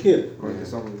happens to the kid?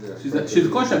 She's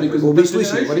kosher because Will be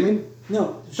Shlishi. What do you mean?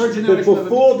 No, Third but generation of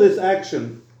before this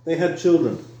action, they had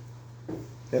children.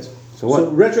 Yes. So what?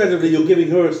 So retroactively, you're giving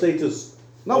her a status.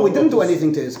 No, we didn't do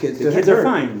anything to his kids. The kids are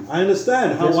fine. I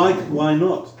understand. Yes. Why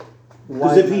not? Because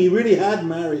Why if he really had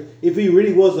married, if he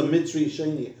really was a Mitzri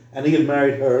Sheni and he had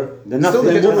married her, Then Still, nothing.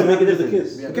 the then kids what are would fine. happen to the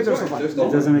kids? The kids are still fine. It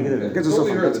doesn't make a difference. The kids are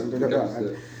still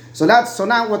fine. So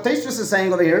now what Taishvis is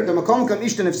saying over here, the makom kam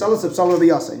ishtan if salas if salah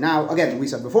b'yaseh. Now again, we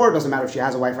said before, it doesn't matter if she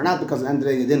has a wife or not because at the end of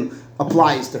the day, the din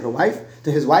applies to her wife,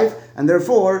 to his wife, and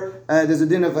therefore there's a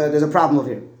din of there's a problem over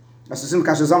here.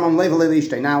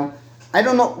 Now I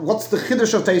don't know what's the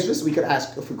chiddush of Taishvis. We could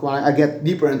ask if we want to get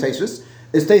deeper in Taishvis.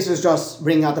 Is Taishvis just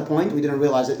bringing out the point? We didn't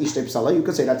realize that ishtay psala. You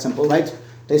could say that's simple, right?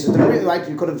 Taishvis didn't realize,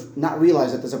 you could have not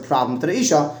realized that there's a problem to the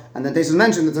isha, and then Taishvis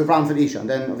mentioned that there's a problem for the isha. And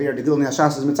then over here, the Gilni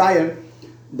Hashas is mitzayer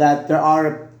that there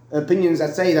are opinions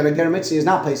that say that a ger mitzvah is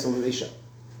not placed on the isha.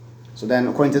 So then,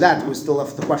 according to that, we still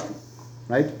left the question,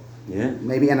 right? Yeah.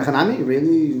 Maybe Enochanami,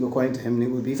 really, according to him, it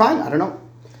would be fine. I don't know.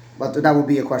 But that would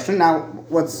be a question. Now,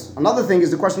 what's another thing is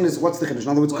the question is what's the chiddush? In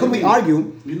other words, could we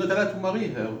argue? You're not allowed to marry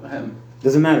him.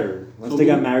 Doesn't matter. Once So they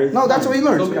got we- married. No, that's what we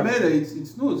learned. So Yeah.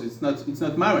 it's news. It's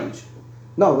not marriage.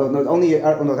 No, only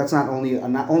no, that's not only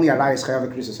Arayis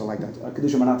Chayav Krisis or like that.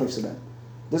 Kedusha Manat Ifsabed.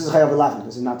 This is Chayav Lav.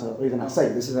 This is not even a say.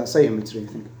 This is a say in Mitzri, I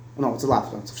think. No, it's a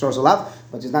lav. It's for sure it's a lav,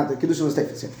 but it's not the Kedusha was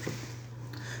Tefis.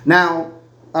 Now.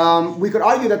 We could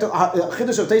argue that the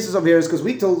chiddush of Teisus over here is because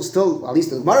we still at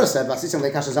least the Gemara said Vasisim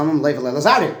leikasha zamim leivel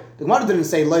elazari. The Gemara didn't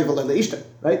say leivel eleishta,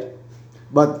 right?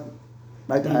 But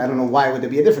right, I don't know why would there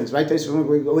be a difference, right?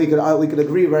 We could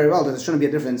agree very well that there shouldn't be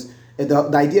a difference.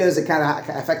 The idea is it can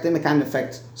affect him, it can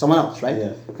affect someone else, right?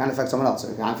 Yeah. It can affect someone else.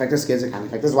 It can affect his kids, it can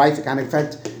affect his wife, it can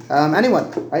affect anyone,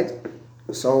 right?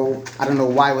 So I don't know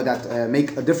why would that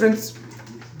make a difference.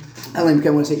 I mean,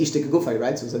 can want to say ishtik gufay,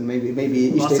 right? So then maybe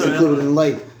ishtik is included in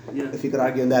lay. Yeah. If you could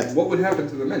argue on that. What would happen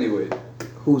to them anyway?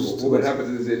 Who's What would happen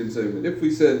to the Zayd and Simon? If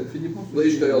we said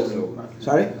Leishtai also,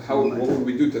 Sorry? what would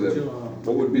we do to them?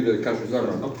 What would be the Kasher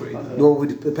Zara? Well, we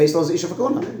pay those isha for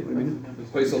kona.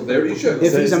 Place of their Isha?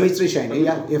 If he's a mitzri sheni,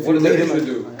 yeah. If What you does made their him, Isha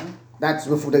do? that's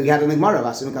before we had in the Gemara.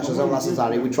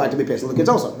 We tried to be patient with the kids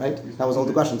also, right? That was all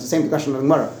the questions. The same question in the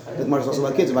Gemara. The Gemara is also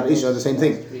about kids, about isha, the same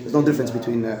thing. There's no difference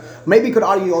between. Maybe you could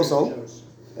argue also.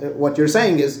 What you're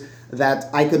saying is that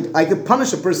I could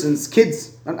punish a person's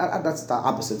kids. That's the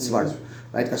opposite svar,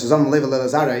 right?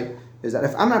 Is that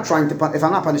if I'm not if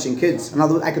I'm not punishing kids, in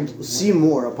other words, I could see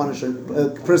more a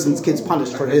person's kids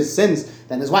punished for his sins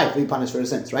than his wife be punished for his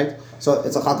sins, right? So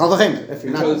it's a chalkal v'chemer. If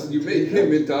you're not, Because you made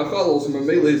him into a halal, so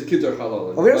Mamela his kids are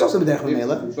halal. Well, we're also b'derech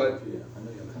Mamela. But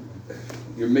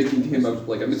you're making him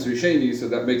like a Mitzri Sheni, so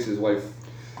that makes his wife.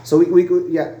 so we could,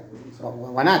 yeah.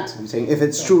 Well, why not? I'm saying if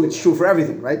it's true for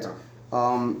everything, right?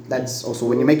 That's also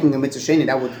when you're making a mitzvah sheni.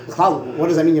 That would what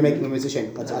does that mean? You're making a mitzvah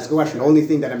sheni. Let's ask a question. The only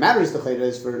thing that it matters to chayda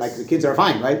is for like the kids are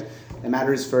fine, right? It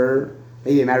matters for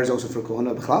maybe it matters also for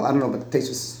kohuna b'chlal. I don't know, but the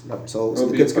taste is so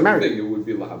the kids can marry. It would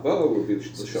be lahava, it would be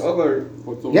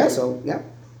l'sha'avar. Yeah. So yeah.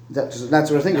 That's what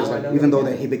the thing is. Like, even though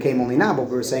that he became only now, but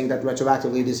we're saying that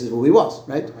retroactively this is who he was,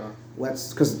 right?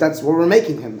 Because that's what we're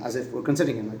making him as if we're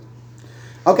considering him. Right?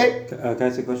 Okay. Can I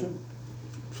ask a question?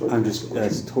 I'm just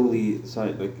it's totally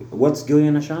sorry. Like, what's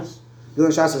Gillian Ashas?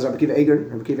 Gillian Shas is Rabbi Kiva Eger.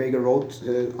 Rabbi Kiva Eger wrote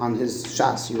on his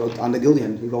Shas. He wrote on the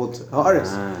Gillian. He wrote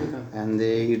Haaretz. And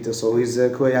so he's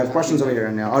we have questions over here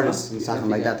and artists and something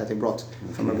like that they brought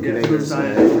from Rabbi Kiva Eger.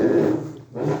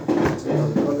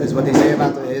 Is what they say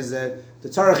about is the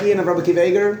Tzarachian of Rabbi Kiva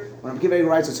Eger. When Rabbi Kiva Eger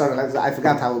writes a Tzarach, I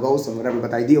forgot how it goes and whatever.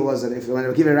 But the idea was that if when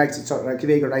Rabbi Kiva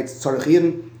Eger writes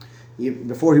Tzarachian,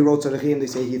 before he wrote Tzarechim, they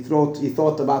say he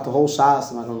thought about the whole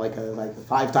Shas, I don't know, like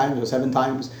 5 times or 7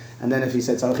 times, and then if he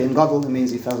said Tzarechim Gadol, it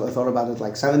means he thought about it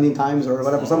like 17 times or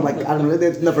whatever, something like, I don't know,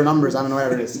 it's different numbers, I don't know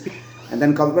where it is. And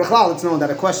then it's known that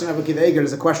a question of a Kiv Eger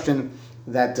is a question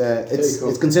that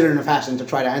it's considered in a fashion to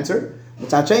try to answer. But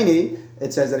Tzacheni,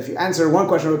 it says that if you answer one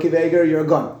question of a Kiv Eger, you're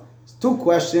gone. 2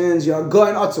 questions, you're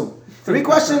going Atzum. 3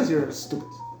 questions, you're stupid.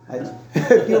 Right?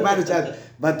 You manage that.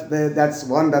 But that's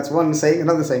one saying.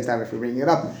 Another saying, if we're bringing it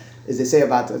up, is they say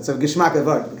about, it's a Gishmak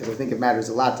word, because I think it matters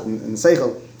a lot in the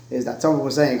Seichel, is that someone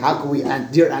was saying, how can we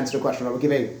answer a question of a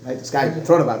Kiv Eger? Right? This guy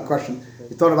thought about the question.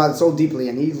 He thought about it so deeply,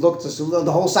 and he looked at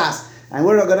the whole Sas. And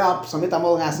we're going up, Samit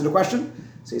Amol answer the question.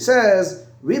 So he says,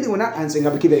 really, we're not answering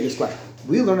Rabbi Kiva Eger's question.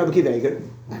 We learned Rabbi Kiva Eger,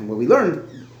 and what we learned,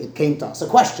 it came to us a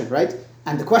question, right?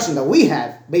 And the question that we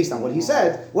have, based on what he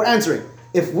said, we're answering.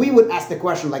 If we would ask the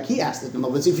question like he asked it, in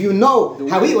other words, if you know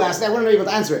how he asked it, I wouldn't be able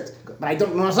to answer it. But I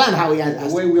don't understand how he asked it.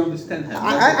 The way we understand him.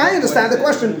 I understand the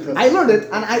question. I learned it,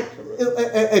 and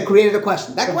I created a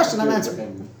question. That question I'm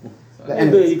answering.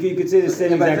 You could say the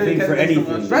same exact thing for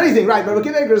anything. For anything, right? But Rabbi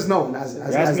Eger is known as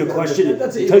you're asking a question.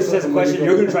 Tosis has a question.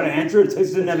 You're going to try to answer it.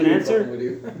 Tosis doesn't have an answer.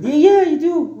 Yeah, you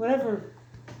do. Whatever.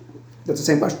 That's the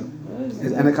same question.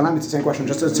 And the Kalam, it's the same question.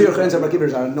 Just as Tzir Chen and Rabbi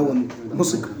Eger are known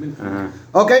Musik.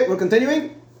 Okay, we're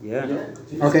continuing. Yeah.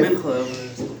 Okay.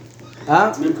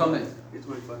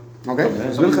 Okay.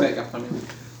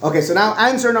 Okay. So now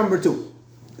answer number 2.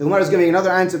 The Gemara is giving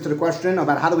another answer to the question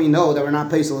about how do we know that we're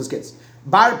not Pesel as kids.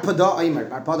 Bar Pada Aimer.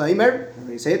 Bar Pada Aimer.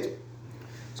 Everybody say it.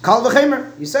 It's Kal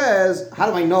V'Chemer. He says, how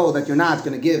do I know that you're not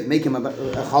going to make him a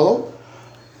chalol?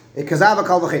 Kazava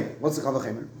Kal V'Chemer. What's the Kal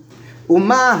V'Chemer?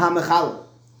 Uma ha-mechal.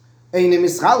 Eine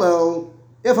mischalel.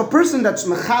 If a person that's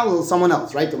mechalel someone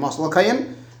else, right? The Masla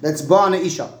Kayan, that's Ba'ana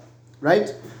Isha.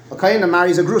 Right? A Kayan that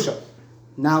marries a Grusha.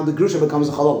 Now the Grusha becomes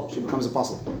a chalol. She becomes a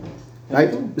apostle. Right?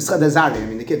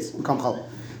 The kids become chalol.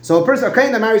 So a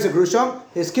kain that marries a grusha,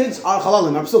 his kids are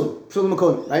halalim, are psulim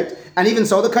makon, right? And even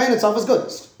so, the kain itself is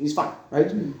good. He's fine, right?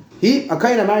 A kain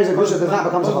that marries a grusha does not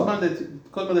become a halal.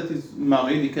 That is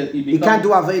married, he can't do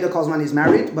aveda kozman he's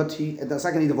married, but the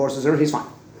second he divorces her, he's fine.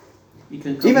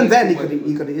 Even then,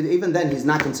 even then, he's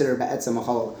not considered ba'etzem a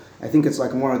halal. I think it's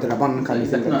like more of the rabbanon kind of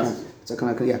thing. It's a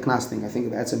kind of knas thing. I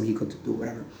think ba'etzem he could do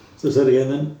whatever. So say it again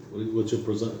then. What's your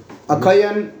present? A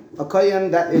kain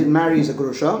that marries a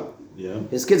grusha. Yeah.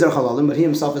 His kids are halalim, but he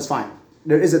himself is fine.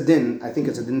 There is a din, I think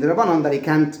it's a din d'Rabbanan, that he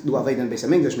can't do Aved in Beis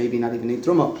English, maybe not even in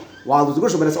Truma, while with the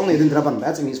Grusha, but it's only a din d'Rabbanan.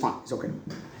 That's him, he's fine, he's okay.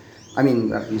 I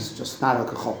mean, he's just not a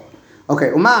kachol. Okay,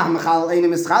 a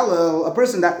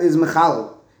person that is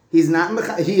mechal, he's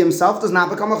not, he himself does not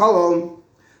become a chalol.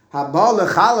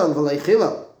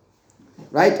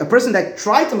 Right? A person that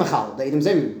tried to mechal, they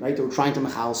right? They were trying to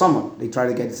mechal someone. They tried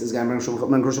to get this guy Grusha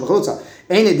b'chalutza.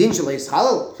 Ain't a din shalei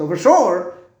chalol. So for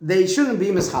sure, they shouldn't be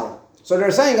mischala. So they're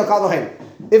saying,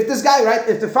 if this guy, right,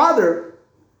 if the father,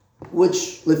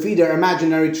 which lefi their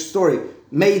imaginary story,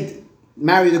 married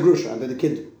the grusha, and the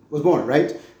kid was born,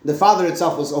 right? The father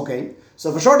itself was okay.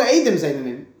 So for sure the Eidim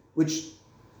Zaydanim, which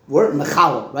were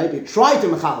mechal, right? They tried to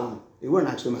mechal him. They weren't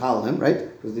actually mechal him, right?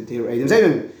 Because they were Eidim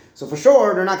Zaydanim. So for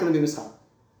sure they're not going to be mischal.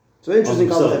 So interesting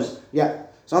concept. Yeah.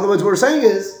 So in other words, what we're saying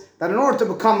is that in order to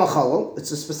become a chalol,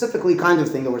 it's a specifically kind of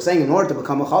thing that we're saying. In order to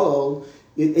become a chalol,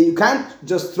 you can't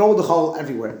just throw the chalol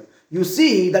everywhere. You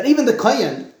see that even the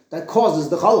kayan that causes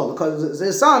the chalol, because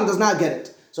his son does not get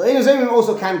it. So Ein Zayim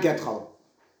also can't get chalol.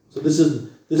 So this is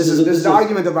the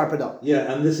argument of our Pada.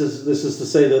 Yeah, and this is to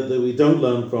say that we don't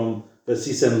learn from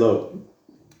Vesisen Lo.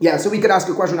 Yeah, so we could ask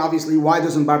a question. Obviously, why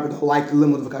doesn't Bar Pada like the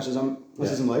limud of Vakashazam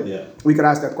Vesisen Lo? Yeah. We could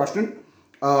ask that question.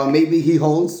 Maybe he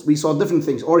holds. We saw different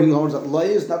things, or he holds that loy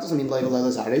is that doesn't mean loy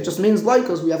v'leilazare. It just means loy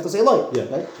because we have to say loy. Yeah.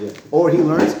 Right? Yeah. Or he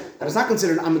learns that it's not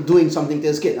considered I'm doing something to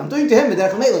his kid. I'm doing to him, but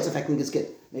therefore it's affecting his kid.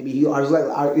 Maybe he's going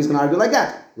to argue like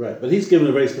that. Right, but he's given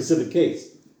a very specific case.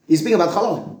 He's speaking about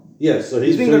chalal. Yes, so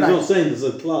he's not saying there's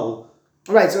a klal.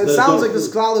 Right, so it sounds like this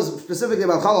klal is specifically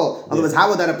about chalal. Otherwise, how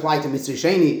would that apply to mitzri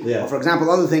sheni? Yeah. Or for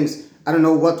example, other things. I don't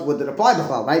know what would it apply to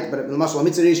klal, right? But in the mashal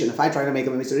mitzri rishon, if I try to make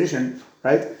him a mitzri rishon,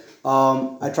 right?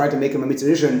 I tried to make him a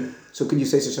mitzri rishon. So could you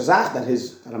say such a zach that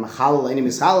his machal any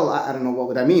mischal? I don't know what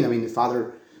would that mean. I mean, the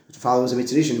father was a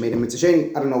mitzri rishon, made him mitzri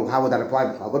sheni. I don't know how would that apply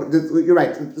to klal. But you're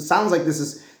right. It sounds like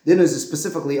this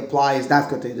specifically applies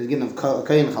dafka to the din of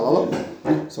kain chalala.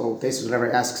 So Tesis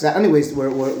whatever asks that. Anyways,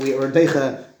 we're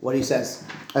deicha what he says.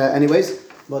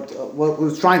 But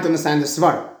we're trying to understand the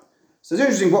svar. So it's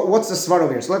interesting. What's the svar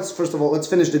over here? So let's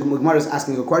finish the Gemara is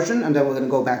asking a question, and then we're going to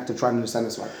go back to try to understand the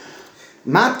svar.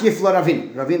 Matkifla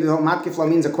ravin. Ravin. Matkifla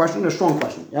means a question, a strong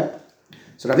question. Yeah.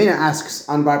 So Ravina asks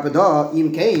on Bar Pada,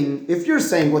 Im Kain, if you're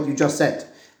saying what you just said,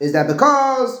 is that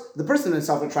because the person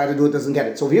himself would try to do it doesn't get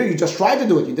it. So here you just tried to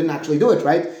do it, you didn't actually do it,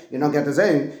 right? You don't get the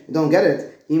same, you don't get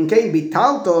it. Im Kain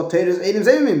bitalto teres edim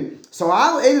zevimim. So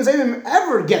how edim zevimim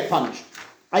ever get punished?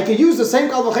 I can use the same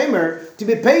kal v'chemer to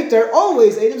be paid there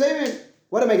always edim zevimim.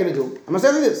 What am I going to do? I'm going to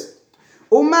say like this.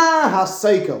 Uma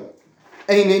hasaykel.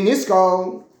 Ein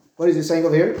niskal. What is he saying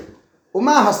over here?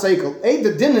 Uma hasaykel.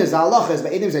 The din is halachas by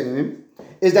edim zevimim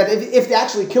is that if they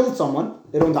actually killed someone,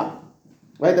 they don't die.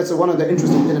 Right? That's one of the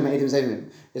interesting things about Eidim Zevim.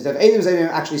 Is that Eidim Zevim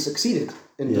actually succeeded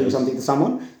in doing something to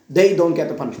someone, they don't get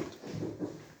the punishment.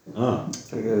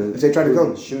 If they try to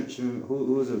kill them.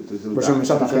 Who was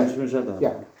it?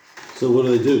 Yeah. So what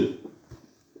do?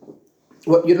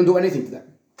 Well, you don't do anything to them.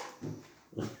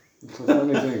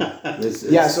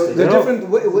 Yeah, so there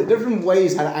are different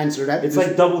ways how to answer that. It's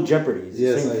like double jeopardy.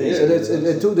 Yes,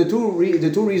 so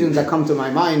the two reasons that come to my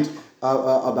mind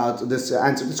about this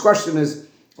answer. This question is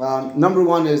number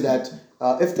one is that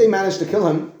if they managed to kill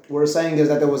him, we're saying is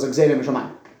that there was a gzeira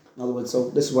mishamayim. In other words,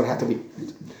 so this is what it had to be.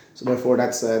 So therefore,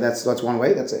 that's one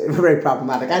way. That's a very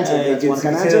problematic answer. That's one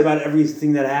kind of answer about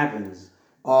everything that happens.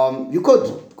 You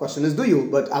could. The question is, do you?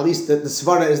 But at least the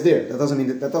svara is there. That doesn't mean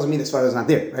the svara is not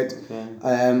there, right?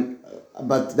 Okay.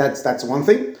 But that's one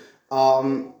thing.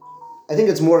 I think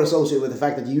it's more associated with the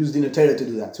fact that you use Dina Torah to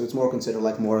do that. So it's more considered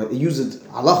like more, you use it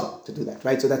halacha to do that,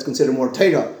 right? So that's considered more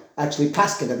Torah, actually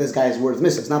paskin that this guy is worth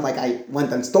missing. It's not like I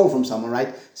went and stole from someone, right?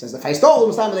 It says if I stole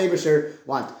him, the Eibusher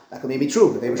want. That could maybe be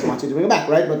true, but the Eibusher wants you to bring it back,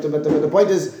 right? But the point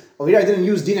is, over here I didn't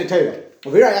use Dina Torah.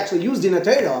 Over here I actually used Dina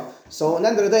Torah. So at the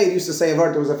end of the day, it used to say a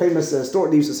vart, there was a famous story,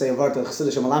 they used to say a vart,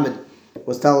 Chassidish Malamed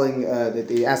was telling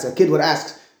that a kid would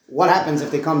ask, what happens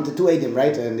if they come to two Eidim,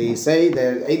 right? And they say,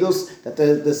 they're Eidos, that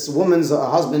this woman's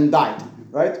husband died,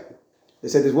 right? They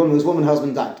said this woman's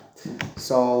husband died.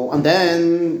 So, and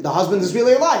then the husband is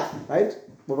really alive, right?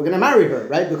 But we're going to marry her,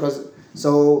 right? Because,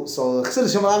 so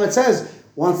Chassidish Malamed says,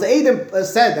 once the Eidim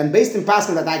said, and based in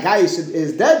passing that guy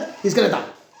is dead, he's going to die.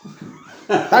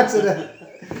 That's it.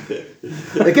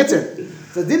 The kitzer.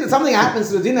 So something happens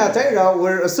to the Dina Torah,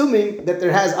 we're assuming that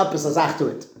there has apis azach to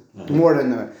it. More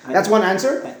than that's one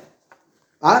answer.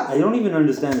 I don't even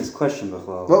understand this question,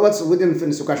 B'chlal. Well, we didn't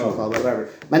finish the question, B'chlal, whatever.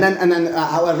 And then,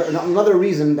 however, another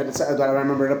reason that that I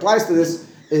remember it applies to this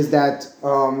is that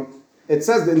it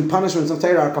says that in punishments of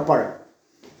Torah are kapara,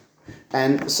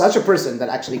 and such a person that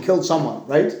actually killed someone,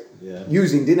 right? Yeah.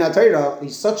 Using Dina Torah,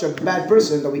 he's such a bad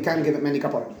person that we can't give it many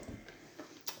kapara.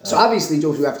 So obviously,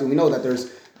 we know that there's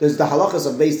the halachas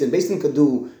of Beis Din. Beis Din could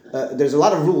do. There's a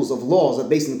lot of rules of laws that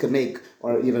Beis Din could make,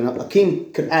 or even a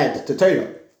king could add to Torah,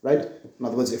 right? In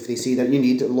other words, if they see that you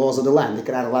need laws of the land, they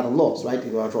could add a lot of laws, right?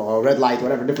 You go for a red light,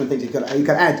 whatever, different things you could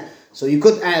add. So you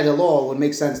could add a law would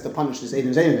make sense to punish this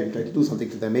Eidim Zayim, try to do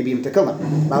something to them, maybe even to kill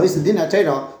them. But at least the Din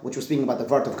Torah, which we're speaking about the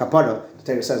vart of Kapara, the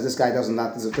Torah says this guy doesn't.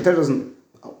 The Torah doesn't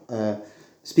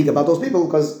speak about those people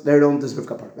because they don't deserve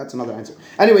Kapara. That's another answer.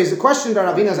 Anyways, the question that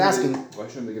Ravina is asking: why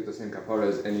shouldn't they get the same Kapara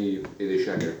as any Eidei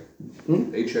Sheker?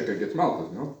 8 Sheker gets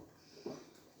Malchus, no?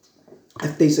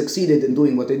 If they succeeded in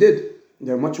doing what they did,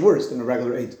 they're much worse than a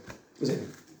regular Eid.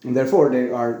 And therefore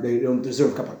they don't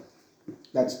deserve kapara.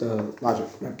 That's the logic.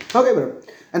 Right? Okay, whatever.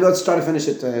 And let's try to finish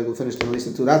it. We'll finish at least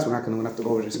in 2. We're not going to have to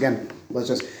go over this again. It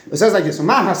says like this: so the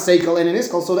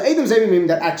Eidim Zevimim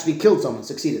that actually killed someone,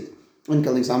 succeeded in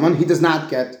killing someone, he does not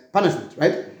get punishment,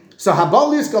 right? So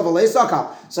Habal Yiskav Alei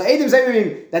Sakal. So Eidim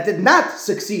Zevimim that did not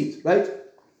succeed, right,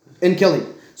 in killing.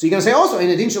 So you're going to say also in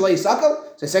Adin Shalei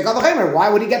Sakal. So say why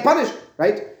would he get punished,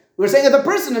 right? We're saying that the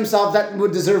person himself that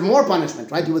would deserve more punishment,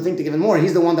 right? You would think to give him more.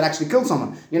 He's the one that actually killed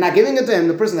someone. You're not giving it to him.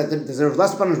 The person that deserves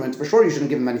less punishment, for sure you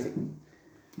shouldn't give him anything.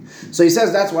 So he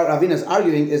says that's what Ravina is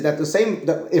arguing, is that the same,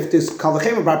 that if this Kal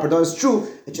V'chemer Bar Pardo is true,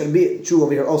 it should be true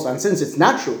over here also. And since it's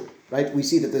not true, right, we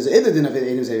see that there's a din of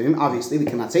Eidim Zevim. Obviously, we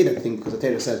cannot say that thing because the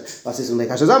Torah says, that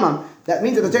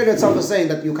means that the Torah itself is saying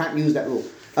that you can't use that rule.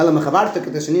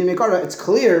 It's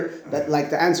clear that like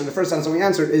the first answer we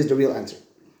answered is the real answer.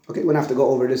 Okay, we're going to have to go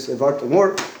over this vart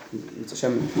more. It's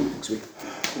Hashem next week.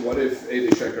 What if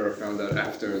Eidei Sheker found out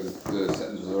after the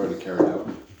sentence was already carried out?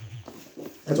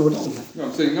 That's what we're talking about. No,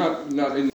 I'm saying not in